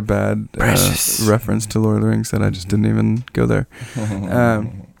just such a bad reference to Lord of the Rings that I just didn't even go there.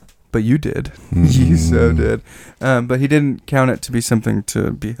 But you did. You so did. But he didn't count it to be something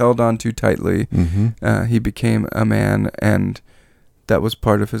to be held on too tightly. Mm-hmm. He became a man, and that was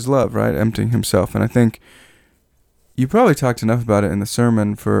part of his love, right? Emptying himself. And I think you probably talked enough about it in the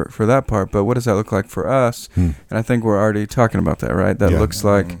sermon for that part, but what does that look like for us? And I think we're already talking about that, right? That looks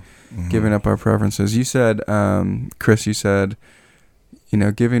like giving up our preferences. You said, Chris,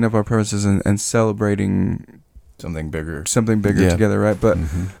 giving up our preferences and celebrating something bigger together, right? But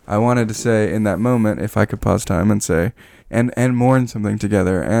I wanted to say in that moment, if I could pause time and say, and mourn something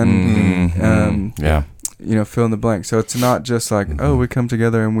together, and fill in the blank. So it's not just like, we come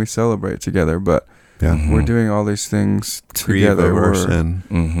together and we celebrate together, but we're doing all these things together. Our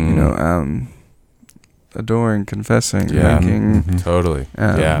sin. Adoring, confessing, making, totally,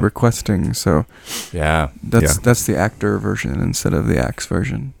 requesting. So that's the actor version instead of the acts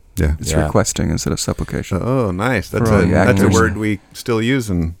version. Yeah, it's requesting instead of supplication. Oh, nice. That's a word we still use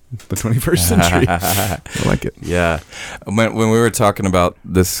in the 21st century. I like it. Yeah. When we were talking about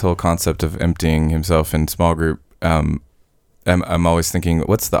this whole concept of emptying himself in small group, I'm always thinking,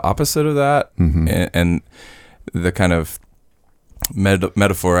 what's the opposite of that? And the kind of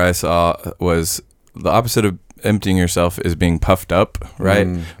metaphor I saw was the opposite of emptying yourself is being puffed up, right?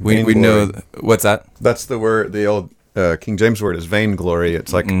 We know what's that? That's the word. The old King James word is vainglory.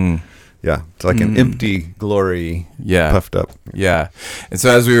 It's like it's like an empty glory, puffed up. Yeah. And so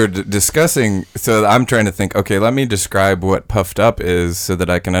as we were discussing, so I'm trying to think, okay, let me describe what puffed up is so that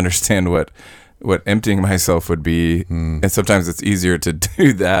I can understand what emptying myself would be. And sometimes it's easier to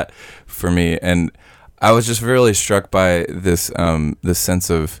do that for me. And I was just really struck by this this sense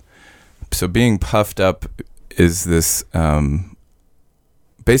of, so being puffed up is this,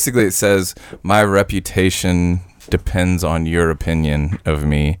 basically it says, my reputation depends on your opinion of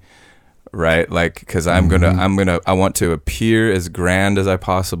me, right? Like, because I want to appear as grand as I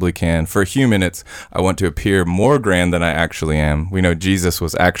possibly can. For a human, it's, I want to appear more grand than I actually am. We know Jesus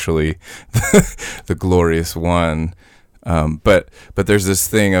was actually the glorious one. But there's this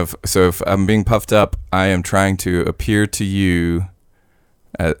thing of, so if I'm being puffed up, I am trying to appear to you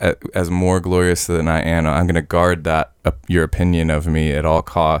as more glorious than I am. I'm going to guard that your opinion of me at all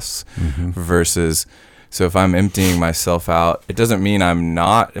costs. Versus, so if I'm emptying myself out, it doesn't mean I'm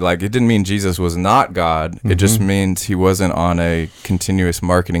not, like, it didn't mean Jesus was not God. It just means he wasn't on a continuous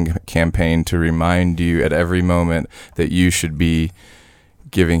marketing campaign to remind you at every moment that you should be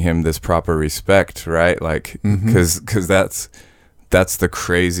giving him this proper respect, right? Like, because that's the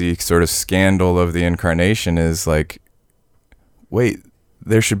crazy sort of scandal of the incarnation is like, wait,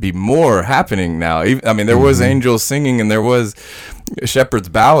 there should be more happening now. I mean, there was angels singing and there was shepherds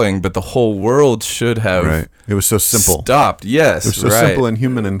bowing, but the whole world should have. Right. It was so simple. Stopped. Yes. It was so simple and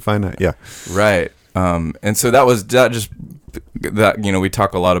human and finite. Yeah. Right. And so that we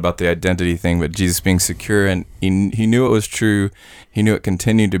talk a lot about the identity thing, but Jesus being secure, and he knew it was true. He knew it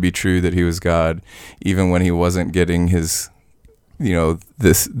continued to be true that he was God, even when he wasn't getting his,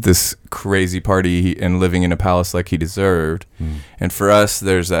 this crazy party and living in a palace like he deserved. And for us,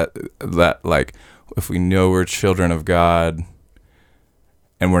 there's that like, if we know we're children of God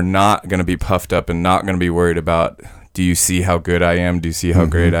and we're not going to be puffed up and not going to be worried about, do you see how good I am? Do you see how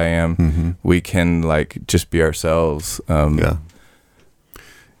great I am? We can like just be ourselves. Yeah,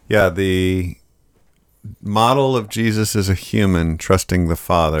 the model of Jesus as a human trusting the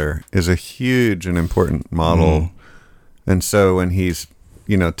Father is a huge and important model. And so when he's,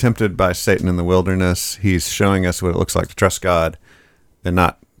 tempted by Satan in the wilderness, he's showing us what it looks like to trust God and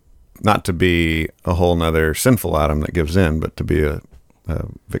not to be a whole nother sinful Adam that gives in, but to be a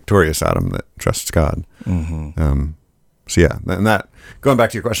victorious Adam that trusts God. So yeah, and that, going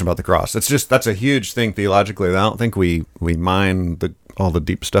back to your question about the cross, that's a huge thing theologically. I don't think we mine all the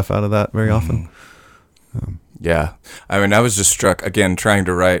deep stuff out of that very often. Yeah. I mean, I was just struck, again, trying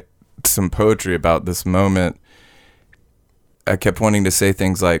to write some poetry about this moment. I kept wanting to say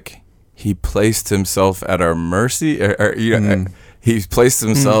things like, he placed himself at our mercy, or he placed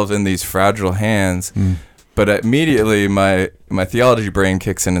himself in these fragile hands. But immediately my theology brain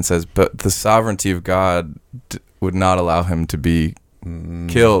kicks in and says, but the sovereignty of God would not allow him to be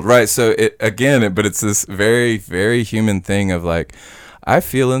killed. Right. So but it's this very, very human thing of like, I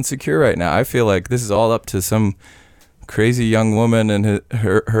feel insecure right now. I feel like this is all up to some crazy young woman and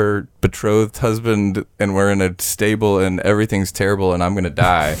her betrothed husband, and we're in a stable and everything's terrible and I'm gonna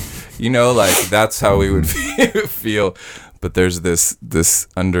die. Like that's how we would feel. But there's this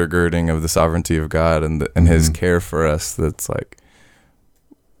undergirding of the sovereignty of God and His care for us. That's like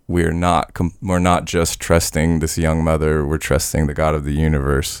we're not just trusting this young mother. We're trusting the God of the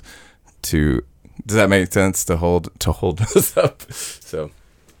universe. Does that make sense? To hold us up. So.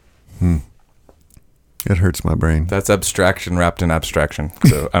 It hurts my brain. That's abstraction wrapped in abstraction.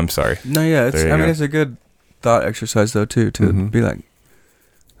 So I'm sorry. No, yeah, it's a good thought exercise though too, to be like,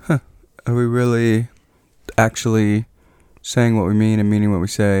 are we really actually saying what we mean and meaning what we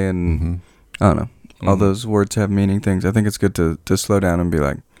say? And I don't know, all those words have meaning things. I think it's good to slow down and be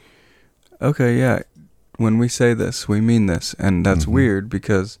like, okay, yeah, when we say this, we mean this, and that's weird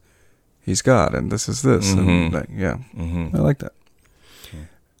because He's God and this is this, and like, I like that.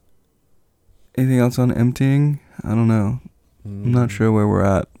 Anything else on emptying? I don't know. I'm not sure where we're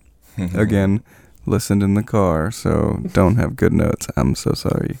at. Again, listened in the car, so don't have good notes. I'm so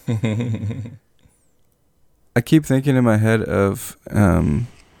sorry. I keep thinking in my head of the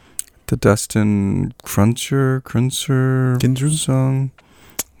Dustin Cruncher song.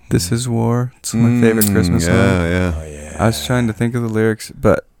 This Is War. It's my favorite Christmas song. Yeah. Oh, yeah. I was trying to think of the lyrics,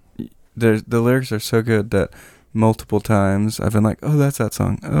 but the lyrics are so good that multiple times I've been like, oh, that's that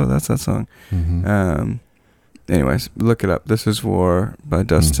song. Oh, that's that song. Anyways, look it up. This Is War by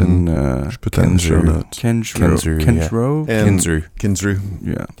Dustin Put that in the show notes. Kensrue.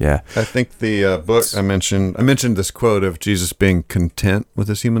 Yeah. I think the book I mentioned this quote of Jesus being content with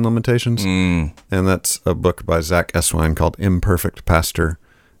his human limitations, and that's a book by Zach Eswine called Imperfect Pastor.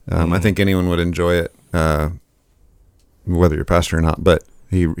 I think anyone would enjoy it, whether you're a pastor or not, but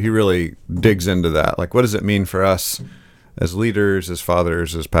he really digs into that. Like, what does it mean for us as leaders, as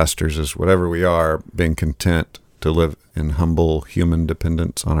fathers, as pastors, as whatever we are, being content to live in humble human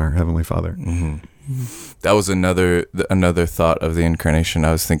dependence on our Heavenly Father? That was another thought of the incarnation.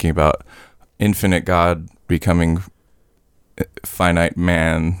 I was thinking about infinite God becoming finite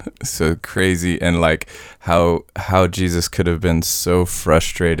man, so crazy, and like how Jesus could have been so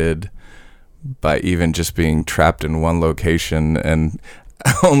frustrated by even just being trapped in one location and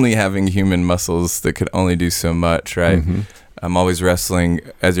only having human muscles that could only do so much, right? I'm always wrestling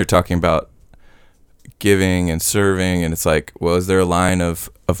as you're talking about giving and serving, and it's like, well, is there a line of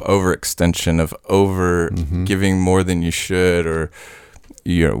overextension, of over giving more than you should, or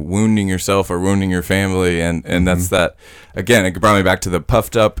you're wounding yourself or wounding your family, and that's that. Again, it brought me back to the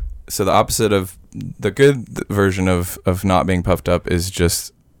puffed up. So the opposite of the good version of not being puffed up is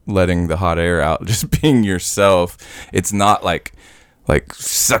just letting the hot air out, just being yourself. It's not like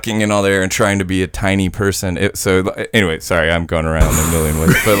sucking in all the air and trying to be a tiny person. So anyway, sorry, I'm going around a million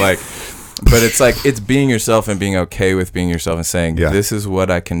ways, but it's like, it's being yourself and being okay with being yourself and saying, this is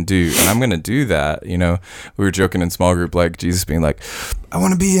what I can do, and I'm going to do that. We were joking in small group, like Jesus being like, I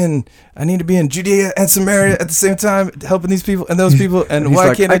need to be in Judea and Samaria at the same time, helping these people and those people. And why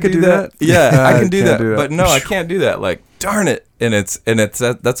like, can't I do that? Yeah, I can do that. Do that. But no, I can't do that. Like, darn it. And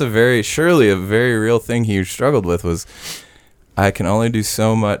that's surely a very real thing he struggled with, was I can only do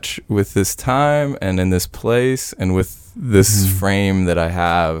so much with this time and in this place and with this frame that I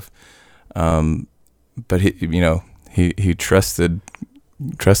have. But he trusted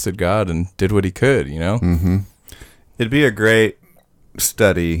God and did what he could, It'd be a great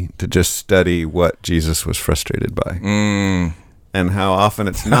study to just study what Jesus was frustrated by, and how often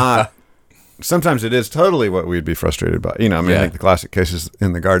it's not. Sometimes it is totally what we'd be frustrated by. I think the classic case is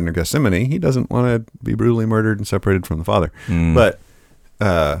in the Garden of Gethsemane. He doesn't want to be brutally murdered and separated from the Father. But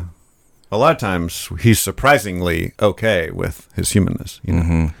a lot of times he's surprisingly okay with his humanness.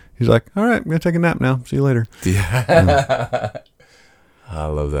 He's like, all right, I'm going to take a nap now. See you later. Yeah. I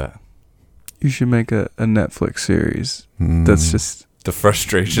love that. You should make a Netflix series that's just the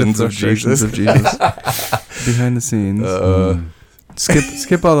frustrations of Jesus. Behind the scenes.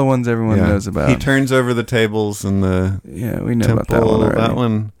 Skip all the ones everyone knows about. He turns over the tables in the we know temple. about that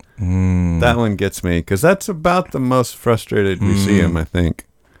one already. That one gets me, because that's about the most frustrated we see him, I think.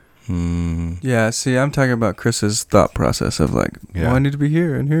 Yeah, see, I'm talking about Chris's thought process of like, I need to be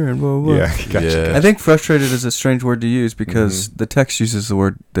here and here and blah, blah, blah. Yeah, gotcha. Yeah. I think frustrated is a strange word to use because the text uses the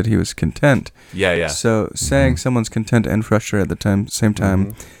word that he was content. Yeah. So saying someone's content and frustrated at the same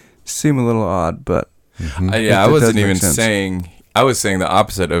time seem a little odd, but I wasn't even saying. I was saying the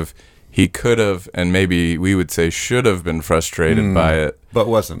opposite of he could have, and maybe we would say should have been frustrated by it, but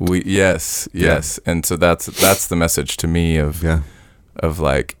wasn't. Yes, and so that's the message to me of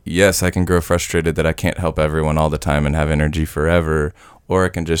like, yes, I can grow frustrated that I can't help everyone all the time and have energy forever, or I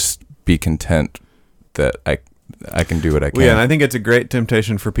can just be content that I can do what I can. Well, yeah, and I think it's a great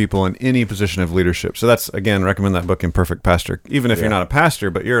temptation for people in any position of leadership. So that's, again, recommend that book, Imperfect Pastor. Even if you're not a pastor,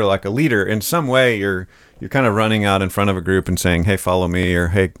 but you're like a leader in some way, you're kind of running out in front of a group and saying, hey, follow me, or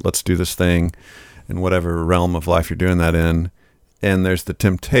hey, let's do this thing, in whatever realm of life you're doing that in. And there's the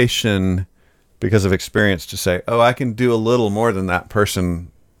temptation, because of experience, to say, oh, I can do a little more than that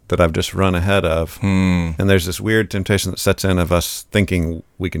person that I've just run ahead of. And there's this weird temptation that sets in of us thinking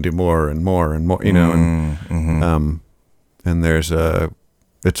we can do more and more and more, you know, and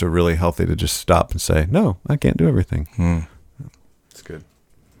it's a really healthy to just stop and say, no, I can't do everything. It's good.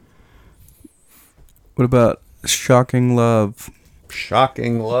 What about shocking love?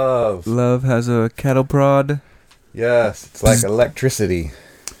 Shocking love. Love has a cattle prod. Yes, it's like electricity.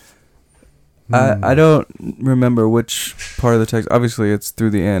 I don't remember which part of the text. Obviously, it's through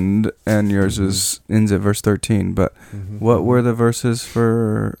the end, and yours ends at verse 13. But what were the verses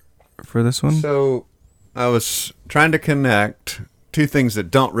for this one? So I was trying to connect two things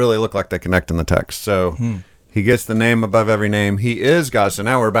that don't really look like they connect in the text. So he gets the name above every name. He is God. So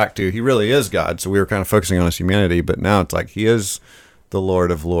now we're back to he really is God. So we were kind of focusing on his humanity, but now it's like he is the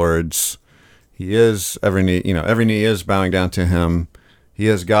Lord of Lords. He is every knee is bowing down to him. He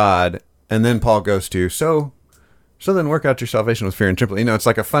is God. And then Paul goes to, so then work out your salvation with fear and trembling. You know, it's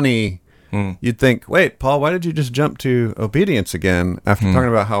like a funny, you'd think, wait, Paul, why did you just jump to obedience again after talking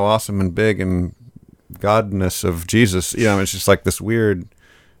about how awesome and big and godness of Jesus? You know, it's just like this weird,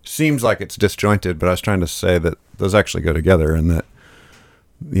 seems like it's disjointed, but I was trying to say that those actually go together, and that,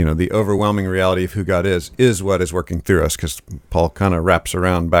 you know, the overwhelming reality of who God is what is working through us, because Paul kind of wraps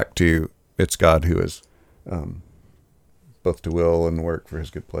around back to it's God who is both to will and work for his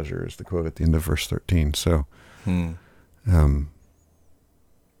good pleasure, is the quote at the end of verse 13. So the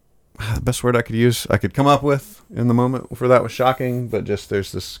best word I could come up with in the moment for that was shocking, but just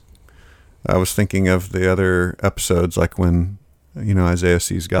there's this, I was thinking of the other episodes, like when, you know, Isaiah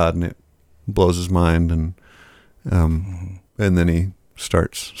sees God and it blows his mind, and then he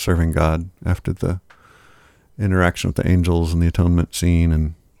starts serving God after the interaction with the angels and the atonement scene.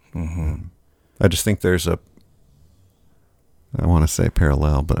 And I just think there's I want to say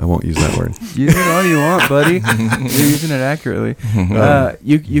parallel, but I won't use that word. Use it all you want, buddy. You're using it accurately.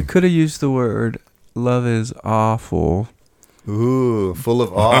 You could have used the word "love is awful." Ooh, full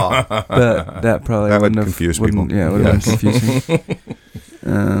of awe. But that probably That would wouldn't confuse have, people. Yeah, it would have been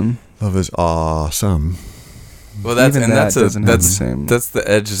confusing. Love is awesome. Well, that's Even and that that's doesn't have the that's same- that's the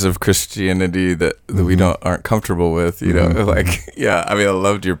edges of Christianity that we aren't comfortable with. You know, like I mean, I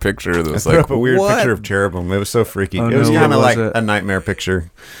loved your picture. That was I put like up a weird what? picture of cherubim. It was so freaky. Oh, it was no, kind of what like was it? a nightmare picture.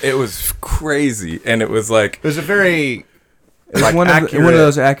 It was crazy, and it was like It was a very It's like one of accurate. one of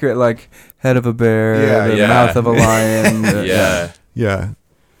those accurate, like head of a bear, the Yeah. mouth of a lion. yeah. Yeah.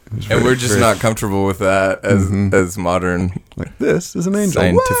 And we're just not comfortable with that as modern like, this is an angel.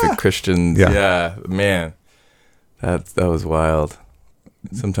 scientific Wah! Christians. Yeah. Yeah, man, that was wild.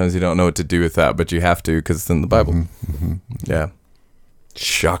 Sometimes you don't know what to do with that, but you have to because it's in the Bible. Yeah,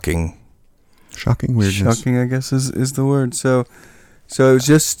 shocking. Shocking weirdness. Shocking, I guess, is the word. So it was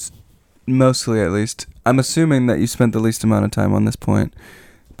just mostly, at least. I'm assuming that you spent the least amount of time on this point,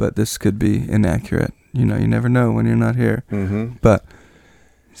 but this could be inaccurate. You know, you never know when you're not here. But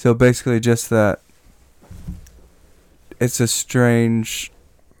so basically, just that it's a strange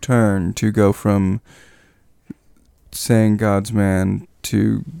turn to go from saying God's man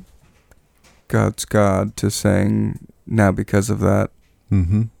to God's God to saying now because of that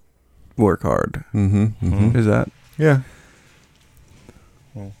work hard. Is that? Yeah.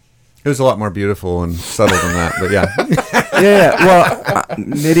 It was a lot more beautiful and subtle than that, but yeah. Yeah. Well,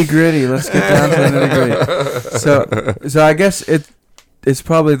 nitty gritty. Let's get down to the nitty gritty. So I guess it's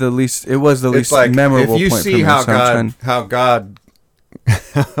probably the least. It was the least memorable if you point see for me. how So I'm God,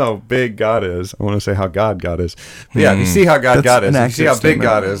 how big God is. I want to say how God is. But yeah, if you see how God That's is, an if you see how accurate big statement.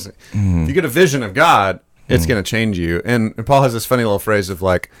 God is, if you get a vision of God, it's going to change you. And Paul has this funny little phrase of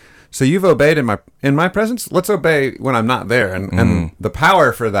like, so you've obeyed in my presence. Let's obey when I'm not there. And the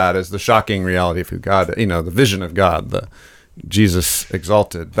power for that is the shocking reality of who God, you know, the vision of God, the Jesus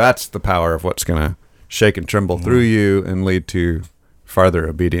exalted. That's the power of what's going to shake and tremble through you and lead to farther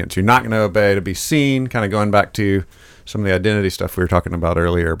obedience. You're not going to obey to be seen, kind of going back to some of the identity stuff we were talking about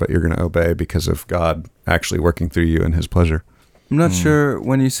earlier, but you're going to obey because of God actually working through you in his pleasure. I'm not sure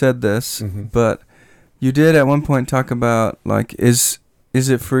when you said this, but you did at one point talk about like is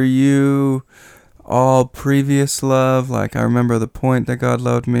it for you all previous love? Like I remember the point that God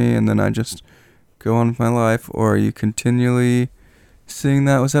loved me and then I just go on with my life, or are you continually seeing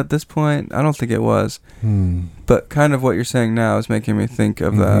that was at this point? I don't think it was. But kind of what you're saying now is making me think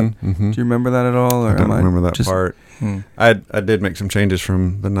of that. Do you remember that at all? Or I don't remember that just, part. I did make some changes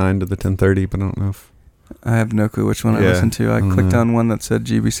from the 9 to the 10:30, but I don't know if... I have no clue which one I listened to. I clicked on one that said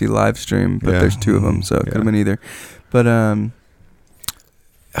GBC live stream, but there's two of them, so it could have been either. But I'm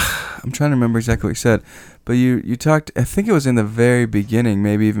trying to remember exactly what you said. But you talked, I think it was in the very beginning,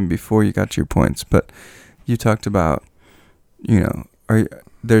 maybe even before you got to your points, but you talked about,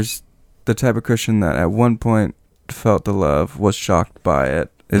 there's the type of Christian that at one point felt the love, was shocked by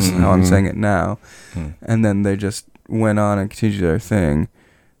it, is how I'm saying it now, and then they just went on and continued their thing,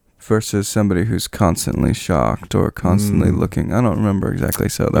 versus somebody who's constantly shocked or constantly looking. I don't remember exactly,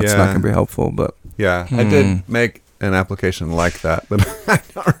 so that's not going to be helpful, but... Yeah, I did make an application like that, but I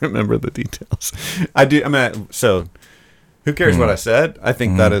don't remember the details. So who cares what I said? I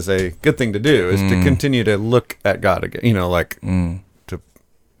think that is a good thing to do, is to continue to look at God again,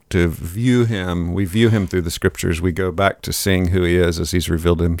 to view him. We view him through the scriptures. We go back to seeing who he is as he's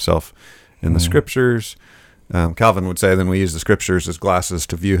revealed himself in the scriptures. Calvin would say then we use the scriptures as glasses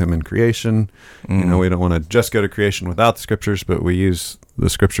to view him in creation. We don't want to just go to creation without the scriptures, but we use the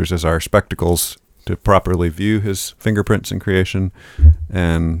scriptures as our spectacles to properly view his fingerprints in creation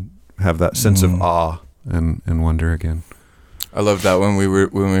and have that sense of awe and wonder again. I love that when we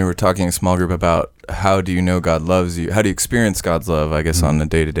were talking in a small group about how do you know God loves you? How do you experience God's love, I guess, on a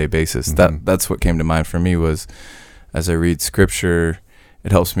day-to-day basis? That's what came to mind for me was, as I read scripture,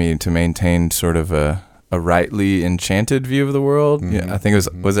 it helps me to maintain sort of a rightly enchanted view of the world. Yeah, I think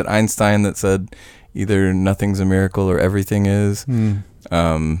it was it Einstein that said either nothing's a miracle or everything is.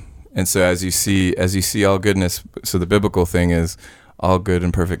 And so as you see all goodness, so the biblical thing is all good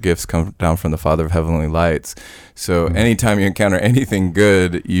and perfect gifts come down from the Father of heavenly lights. So anytime you encounter anything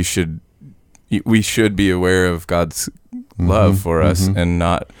good, we should be aware of God's love for us and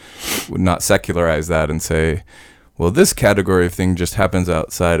not secularize that and say, well, this category of thing just happens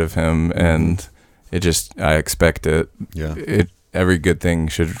outside of him and I expect it. Yeah. Every good thing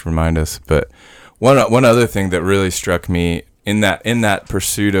should remind us. But one other thing that really struck me in that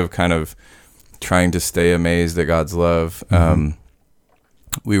pursuit of kind of trying to stay amazed at God's love,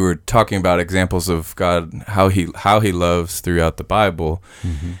 we were talking about examples of God, how he loves throughout the Bible.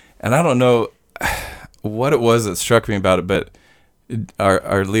 And I don't know what it was that struck me about it, but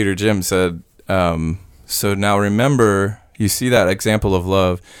our leader Jim said, so now remember, you see that example of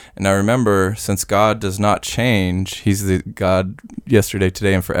love, and now remember, since God does not change, he's the God yesterday,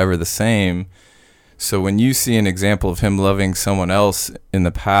 today, and forever the same. So when you see an example of him loving someone else in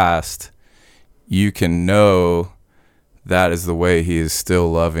the past, you can know that is the way he is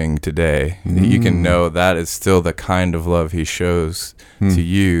still loving today. You can know that is still the kind of love he shows to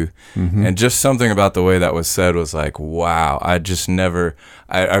you. And just something about the way that was said was like, wow, I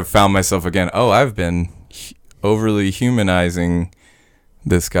found myself again, I've been overly humanizing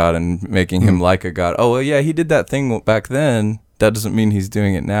this God and making him like a God. Oh, well, yeah, he did that thing back then. That doesn't mean he's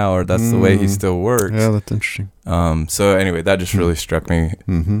doing it now, or that's the way he still works. Yeah, that's interesting. So anyway, that just really struck me.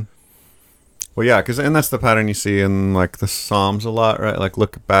 Well, yeah, and that's the pattern you see in like the Psalms a lot, right? Like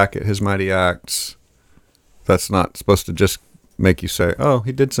look back at his mighty acts. That's not supposed to just make you say, "Oh,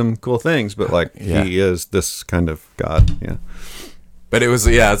 he did some cool things," but like he is this kind of God. Yeah. But it was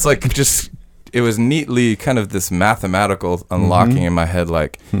it's like it was neatly kind of this mathematical unlocking in my head,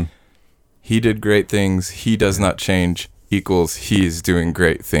 like he did great things, he does not change equals he's doing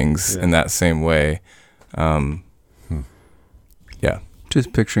great things in that same way. Yeah.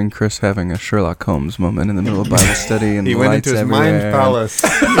 Just picturing Chris having a Sherlock Holmes moment in the middle of Bible study and he the went lights into his everywhere. mind palace.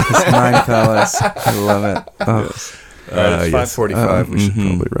 His mind palace. I love it. Oh. Yes. All right, it's 5:45. We should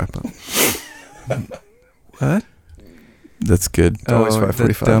probably wrap up. What? That's good. It's always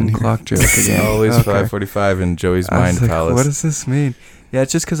 5:45 the dumb in here. clock joke again. Always Okay. 5:45 in Joey's I was mind like, palace. what does this mean? Yeah,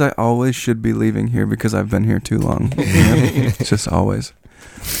 it's just because I always should be leaving here because I've been here too long. It's just always.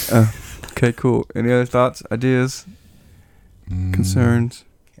 Okay, cool. Any other thoughts, ideas, concerns?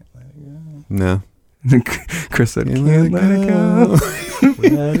 No. Chris said, Can't can't let it go.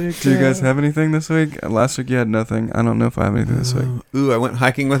 Let it Do you go. guys have anything this week? Last week you had nothing. I don't know if I have anything this week. Ooh, I went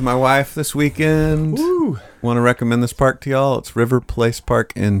hiking with my wife this weekend. Woo. Want to recommend this park to y'all? It's River Place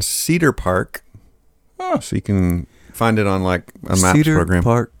Park in Cedar Park. So you can find it on like a maps Cedar program.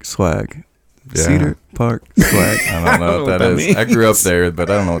 Park swag. Yeah. Cedar Park swag. I don't know what that is. I grew up there,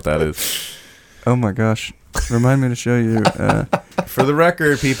 but I don't know what that is. Oh my gosh. Remind me to show you. For the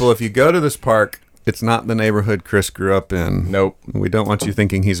record, people, if you go to this park, it's not the neighborhood Chris grew up in. Nope. We don't want you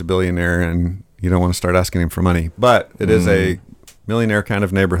thinking he's a billionaire and you don't want to start asking him for money. But it is a millionaire kind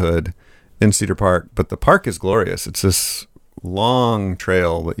of neighborhood in Cedar Park. But the park is glorious. It's this long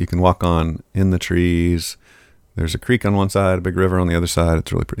trail that you can walk on in the trees. There's a creek on one side, a big river on the other side.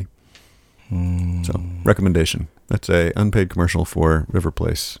 It's really pretty. So, recommendation. That's a unpaid commercial for River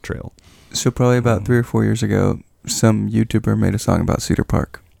Place Trail. So probably about 3 or 4 years ago, some YouTuber made a song about Cedar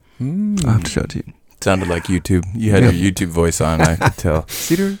Park. I'll have to show it to you. Sounded like YouTube. You had your YouTube voice on, I could tell.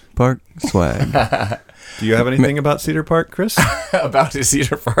 Cedar Park swag. Do you have anything about Cedar Park, Chris? About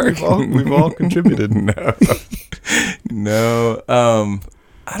Cedar Park? We've all contributed. No.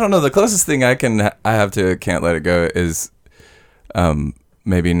 I don't know. The closest thing I have to Can't Let It Go is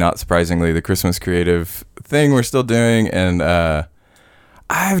maybe not surprisingly the Christmas creative thing we're still doing. And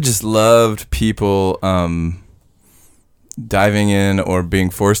I've just loved people diving in or being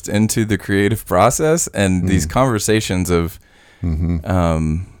forced into the creative process and these conversations of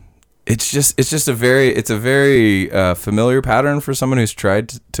it's just a very familiar pattern for someone who's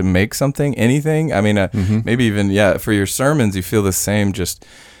tried to make something, anything. I mean, maybe even for your sermons you feel the same, just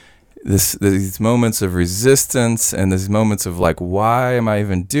these moments of resistance and these moments of like, why am I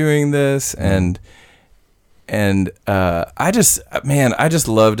even doing this? And I just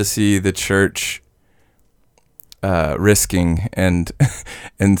love to see the church risking and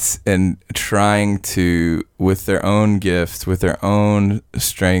trying to, with their own gifts, with their own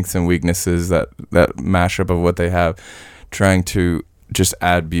strengths and weaknesses, that mashup of what they have, trying to just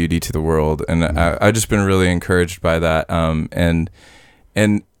add beauty to the world. And I've just been really encouraged by that, and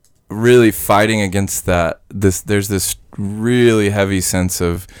really fighting against that. There's this really heavy sense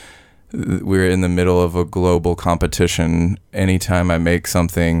of we're in the middle of a global competition. Anytime I make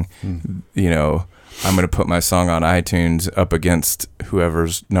something, I'm going to put my song on iTunes up against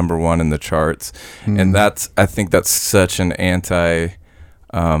whoever's number one in the charts. And I think that's such an anti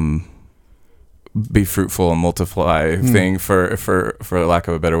be fruitful and multiply thing, for lack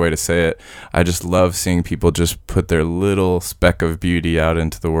of a better way to say it. I just love seeing people just put their little speck of beauty out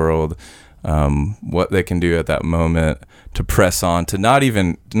into the world, what they can do at that moment to press on, to not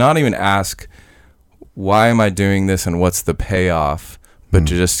even ask, why am I doing this and what's the payoff? But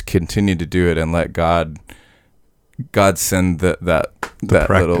to just continue to do it and let God send that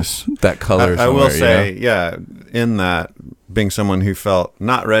practice, that color. I will say, in that, being someone who felt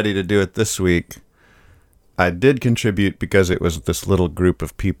not ready to do it this week, I did contribute because it was this little group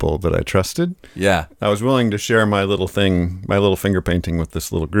of people that I trusted. Yeah, I was willing to share my little finger painting with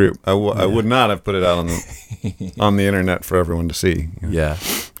this little group. I would not have put it out on the internet for everyone to see. Yeah.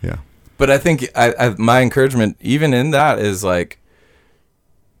 But I think my encouragement, even in that, is like,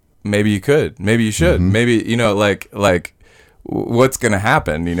 maybe you could, maybe you should, maybe, like what's going to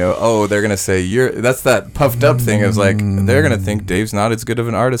happen, they're going to say that's that puffed up thing. It was like, they're going to think Dave's not as good of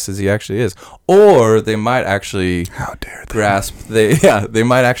an artist as he actually is. Or they might actually they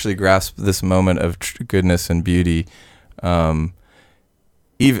might actually grasp this moment of goodness and beauty. I'm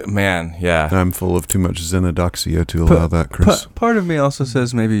full of too much Xenodoxia to allow that, Chris. Part of me also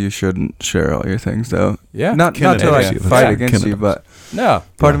says maybe you shouldn't share all your things, though. Yeah, not to like fight against you, but no.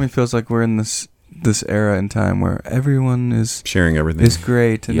 Part of me feels like we're in this era in time where everyone is sharing everything. Is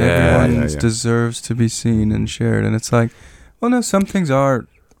great, and everyone deserves to be seen and shared. And it's like, well, no, some things are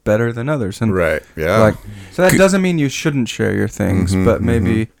better than others, and so that doesn't mean you shouldn't share your things, but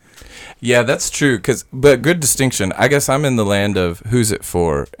maybe. Yeah, that's true. But good distinction. I guess I'm in the land of who's it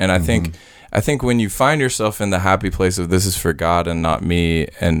for, and I think when you find yourself in the happy place of this is for God and not me,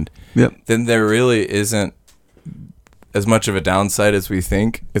 and then there really isn't as much of a downside as we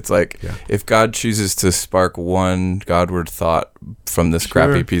think. It's like if God chooses to spark one Godward thought from this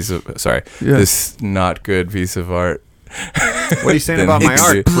crappy this not good piece of art. What are you saying about my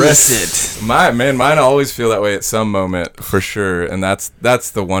art? Press it. Mine always feel that way at some moment, for sure. And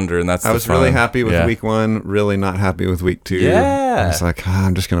that's the wonder, and that's I was really happy with week 1, really not happy with week 2. Yeah. I was like,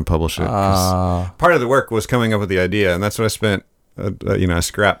 I'm just going to publish it. Part of the work was coming up with the idea, and that's what I spent, I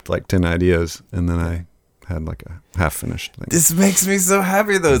scrapped like 10 ideas, and then I had like a half-finished thing. This makes me so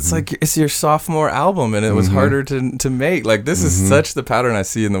happy, though. It's like it's your sophomore album, and it was harder to make. Like, this is such the pattern I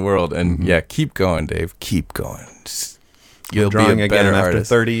see in the world. And keep going, Dave. Keep going. You'll drawing be a better again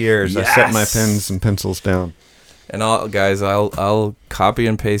artist. After 30 years. Yes. I set my pens and pencils down. And I'll copy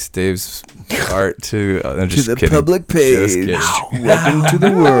and paste Dave's art to the public page. Welcome to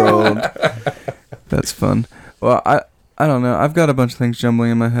the world. That's fun. Well, I don't know. I've got a bunch of things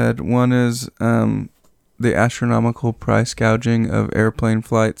jumbling in my head. One is the astronomical price gouging of airplane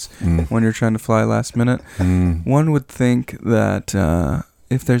flights when you're trying to fly last minute. One would think that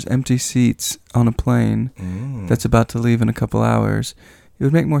if there's empty seats on a plane that's about to leave in a couple hours, it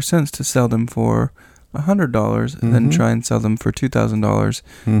would make more sense to sell them for $100 than try and sell them for $2,000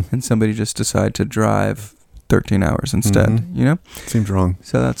 and somebody just decide to drive 13 hours instead, Mhm. you know? Seems wrong.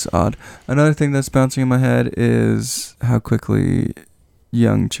 So that's odd. Another thing that's bouncing in my head is how quickly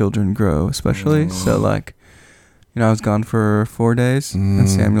young children grow, especially. So, like, you know, I was gone for 4 days, and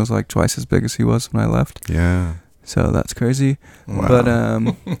Samuel's like twice as big as he was when I left. Yeah. So that's crazy. Wow. But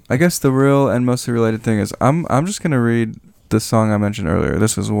I guess the real and mostly related thing is I'm just gonna read the song I mentioned earlier.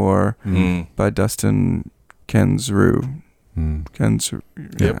 This Is War by Dustin Kensrue. Kensrue.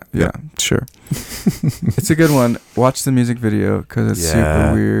 Yep. Yeah, sure. It's a good one. Watch the music video because it's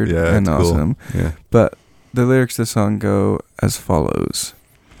super weird and it's cool. awesome. Yeah. But the lyrics to the song go as follows.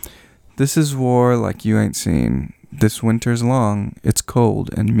 This is war like you ain't seen. This winter's long, it's cold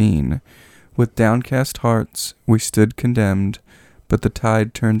and mean. With downcast hearts, we stood condemned, but the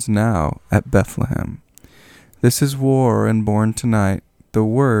tide turns now at Bethlehem. This is war and born tonight, the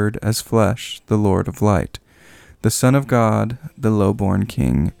Word as flesh, the Lord of light, the Son of God, the low-born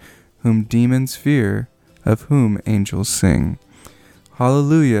King, whom demons fear, of whom angels sing.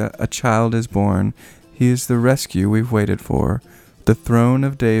 Hallelujah, a child is born, he is the rescue we've waited for. The throne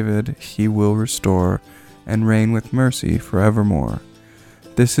of David he will restore, and reign with mercy forevermore.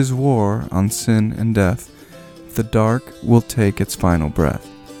 This is war on sin and death. The dark will take its final breath.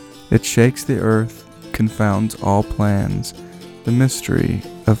 It shakes the earth, confounds all plans, the mystery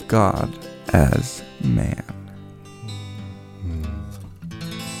of God as man.